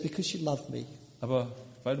he says, because you love me, Aber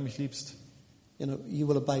weil du mich liebst, you know, you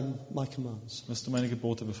will obey my commands. wirst du meine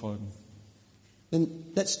Gebote befolgen. Then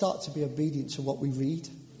let's start to be obedient to what we read.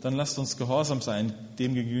 Dann lasst uns gehorsam sein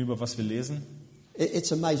dem gegenüber, was wir lesen.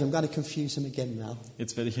 It's amazing. I'm going to confuse him again now.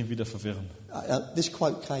 Jetzt werde ich ihn wieder verwirren. This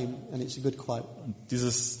quote came, and it's a good quote. Und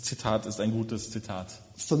dieses Zitat ist ein gutes Zitat.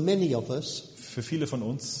 For many of us, Für viele von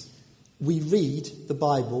uns, we read the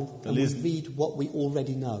Bible and we lesen- read what we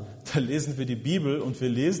already know. da lesen wir die Bibel und wir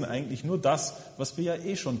lesen eigentlich nur das, was wir ja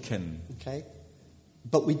eh schon kennen. Okay?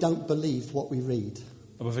 But we don't believe what we read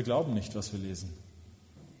Aber wir glauben nicht, was wir lesen,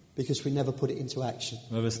 because we never put it into action.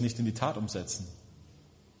 weil wir es nicht in die Tat umsetzen.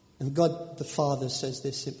 And God the Father says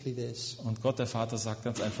this simply this. Und Gott, der Vater, sagt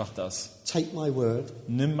ganz einfach das. Take my word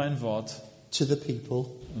Nimm mein Wort to the people.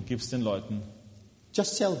 und gib es den Leuten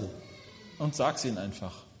Just tell them. und sag's ihnen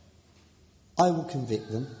einfach. I will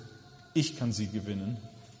convict them. Ich kann sie gewinnen.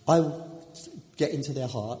 I will get into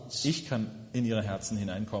their hearts. Ich kann in ihre Herzen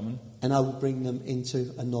hineinkommen And I will bring them into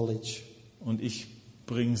a knowledge. und ich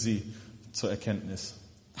bringe sie zur Erkenntnis.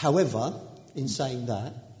 However, in saying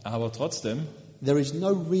that, Aber trotzdem, there is no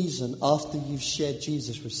reason after you've shared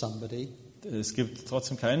Jesus with somebody es gibt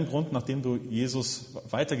trotzdem keinen Grund, nachdem du Jesus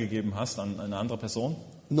weitergegeben hast an eine andere Person,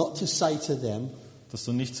 not to say to them, dass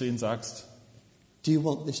du nicht zu ihnen sagst, do you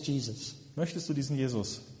want this Jesus? möchtest du diesen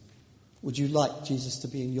Jesus? Would you like Jesus to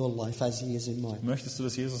be in your life as he is in mine? Möchtest du,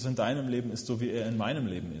 dass Jesus in deinem Leben ist, so wie er in meinem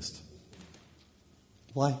Leben ist?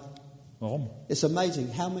 Why? Warum? It's amazing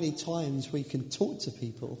how many times we can talk to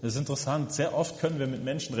people Das ist interessant. Sehr oft können wir mit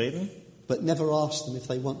Menschen reden, but never ask them if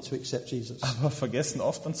they want to accept Jesus. aber vergessen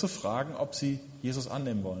oft dann zu fragen, ob sie Jesus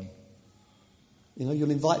annehmen wollen. You know,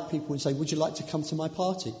 you'll invite people and say, would you like to come to my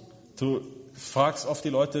party? Du fragst oft die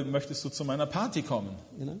Leute, möchtest du zu meiner Party kommen?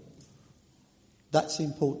 You know? That's the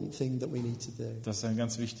important thing that we need to do. Das ist eine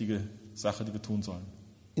ganz wichtige Sache, die wir tun sollen.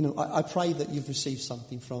 You know, I pray that you've received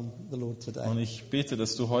something from the Lord Und today. ich bete,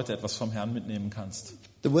 dass du heute etwas vom Herrn mitnehmen kannst.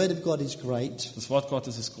 The Word of God is great, Das Wort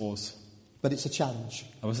Gottes ist groß, but it's a challenge.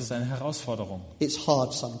 aber es ist eine Herausforderung. It's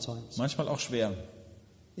hard sometimes. Manchmal auch schwer.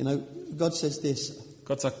 You know, God says this,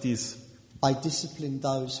 Gott sagt dies: I discipline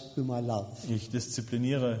those whom I love. Ich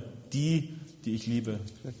diszipliniere die ich liebe.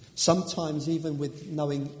 Sometimes even with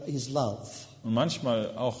knowing His love, Und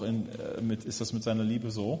manchmal auch ist das mit seiner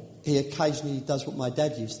Liebe so. He occasionally does what my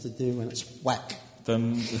dad used to do when it's whack,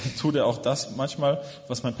 Dann tut er auch das manchmal,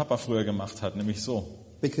 was mein Papa früher gemacht hat, nämlich so,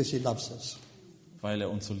 because He loves us. weil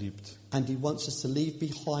er uns so liebt. And He wants us to leave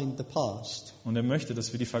behind the past Und er möchte,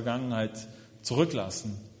 dass wir die Vergangenheit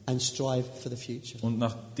zurücklassen and strive for the future. und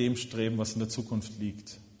nach dem streben, was in der Zukunft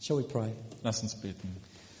liegt. Shall we pray? Lass uns beten.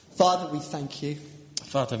 Father, we thank you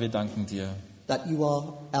Vater, wir danken dir, that you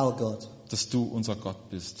are our God. dass du unser Gott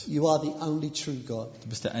bist. You are the only true God, Du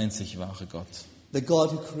bist der einzig wahre Gott. the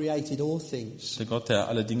God who created all things, Der Gott, der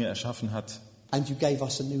alle Dinge erschaffen hat, and you gave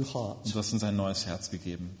us a new heart. und du hast uns ein neues Herz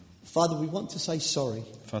gegeben. Father, we want to say sorry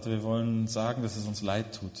Vater, wir wollen sagen, dass es uns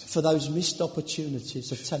leid tut, for those missed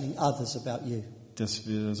opportunities of telling others about you. dass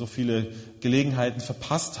wir so viele Gelegenheiten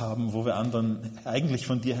verpasst haben, wo wir anderen eigentlich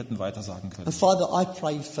von dir hätten weitersagen können. And Father, I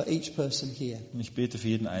pray for each person here Und ich bete für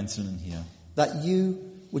jeden Einzelnen hier, that you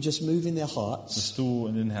would just move in their hearts, dass du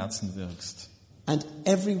in den Herzen wirkst. and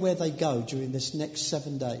everywhere they go during this next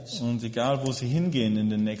 7 days, Und egal, wo sie hingehen in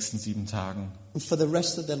den nächsten 7 Tagen and for the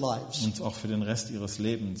rest of their lives, und auch für den Rest ihres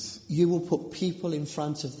Lebens, you will put people in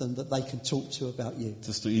front of them that they can talk to about you.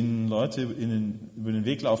 dass du ihnen Leute über den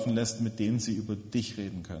Weg laufen lässt, mit denen sie über dich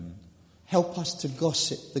reden können. Help us to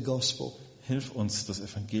gossip the gospel, Hilf uns, das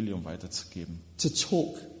Evangelium weiterzugeben, to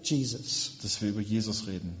talk Jesus, dass wir über Jesus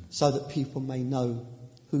reden, so that people may know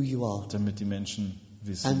who you are, damit die Menschen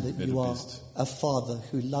wissen, and that wer you du are bist. a father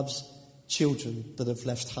who loves children that have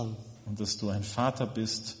left home. Und dass du ein Vater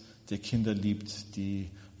bist, der Kinder liebt, die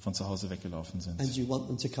von zu Hause weggelaufen sind. And you want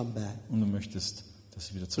them to come back. Und du möchtest, dass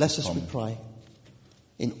sie wieder Bless us, we zurückkommen. pray.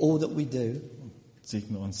 In all that we do,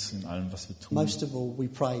 Segne uns in allem, was wir tun. most of all, we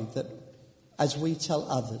pray that as we tell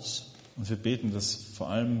others, Und wir beten, dass vor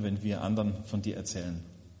allem, wenn wir anderen von dir erzählen,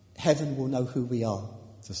 heaven will know who we are,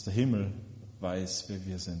 dass der Himmel weiß, wer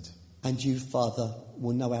wir sind. and you, Father,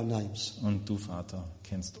 will know our names. Und du, Vater,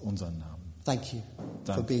 kennst unseren Namen. Thank you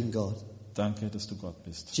for Danke. being God. Danke, dass du Gott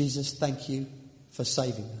bist. Jesus, thank you for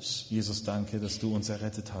saving us. Jesus, danke, dass du uns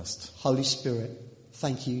errettet hast. Holy Spirit,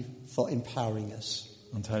 thank you for empowering us.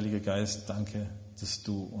 Und Heiliger Geist, danke, dass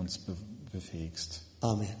du uns befähigst.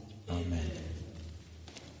 Amen. Amen.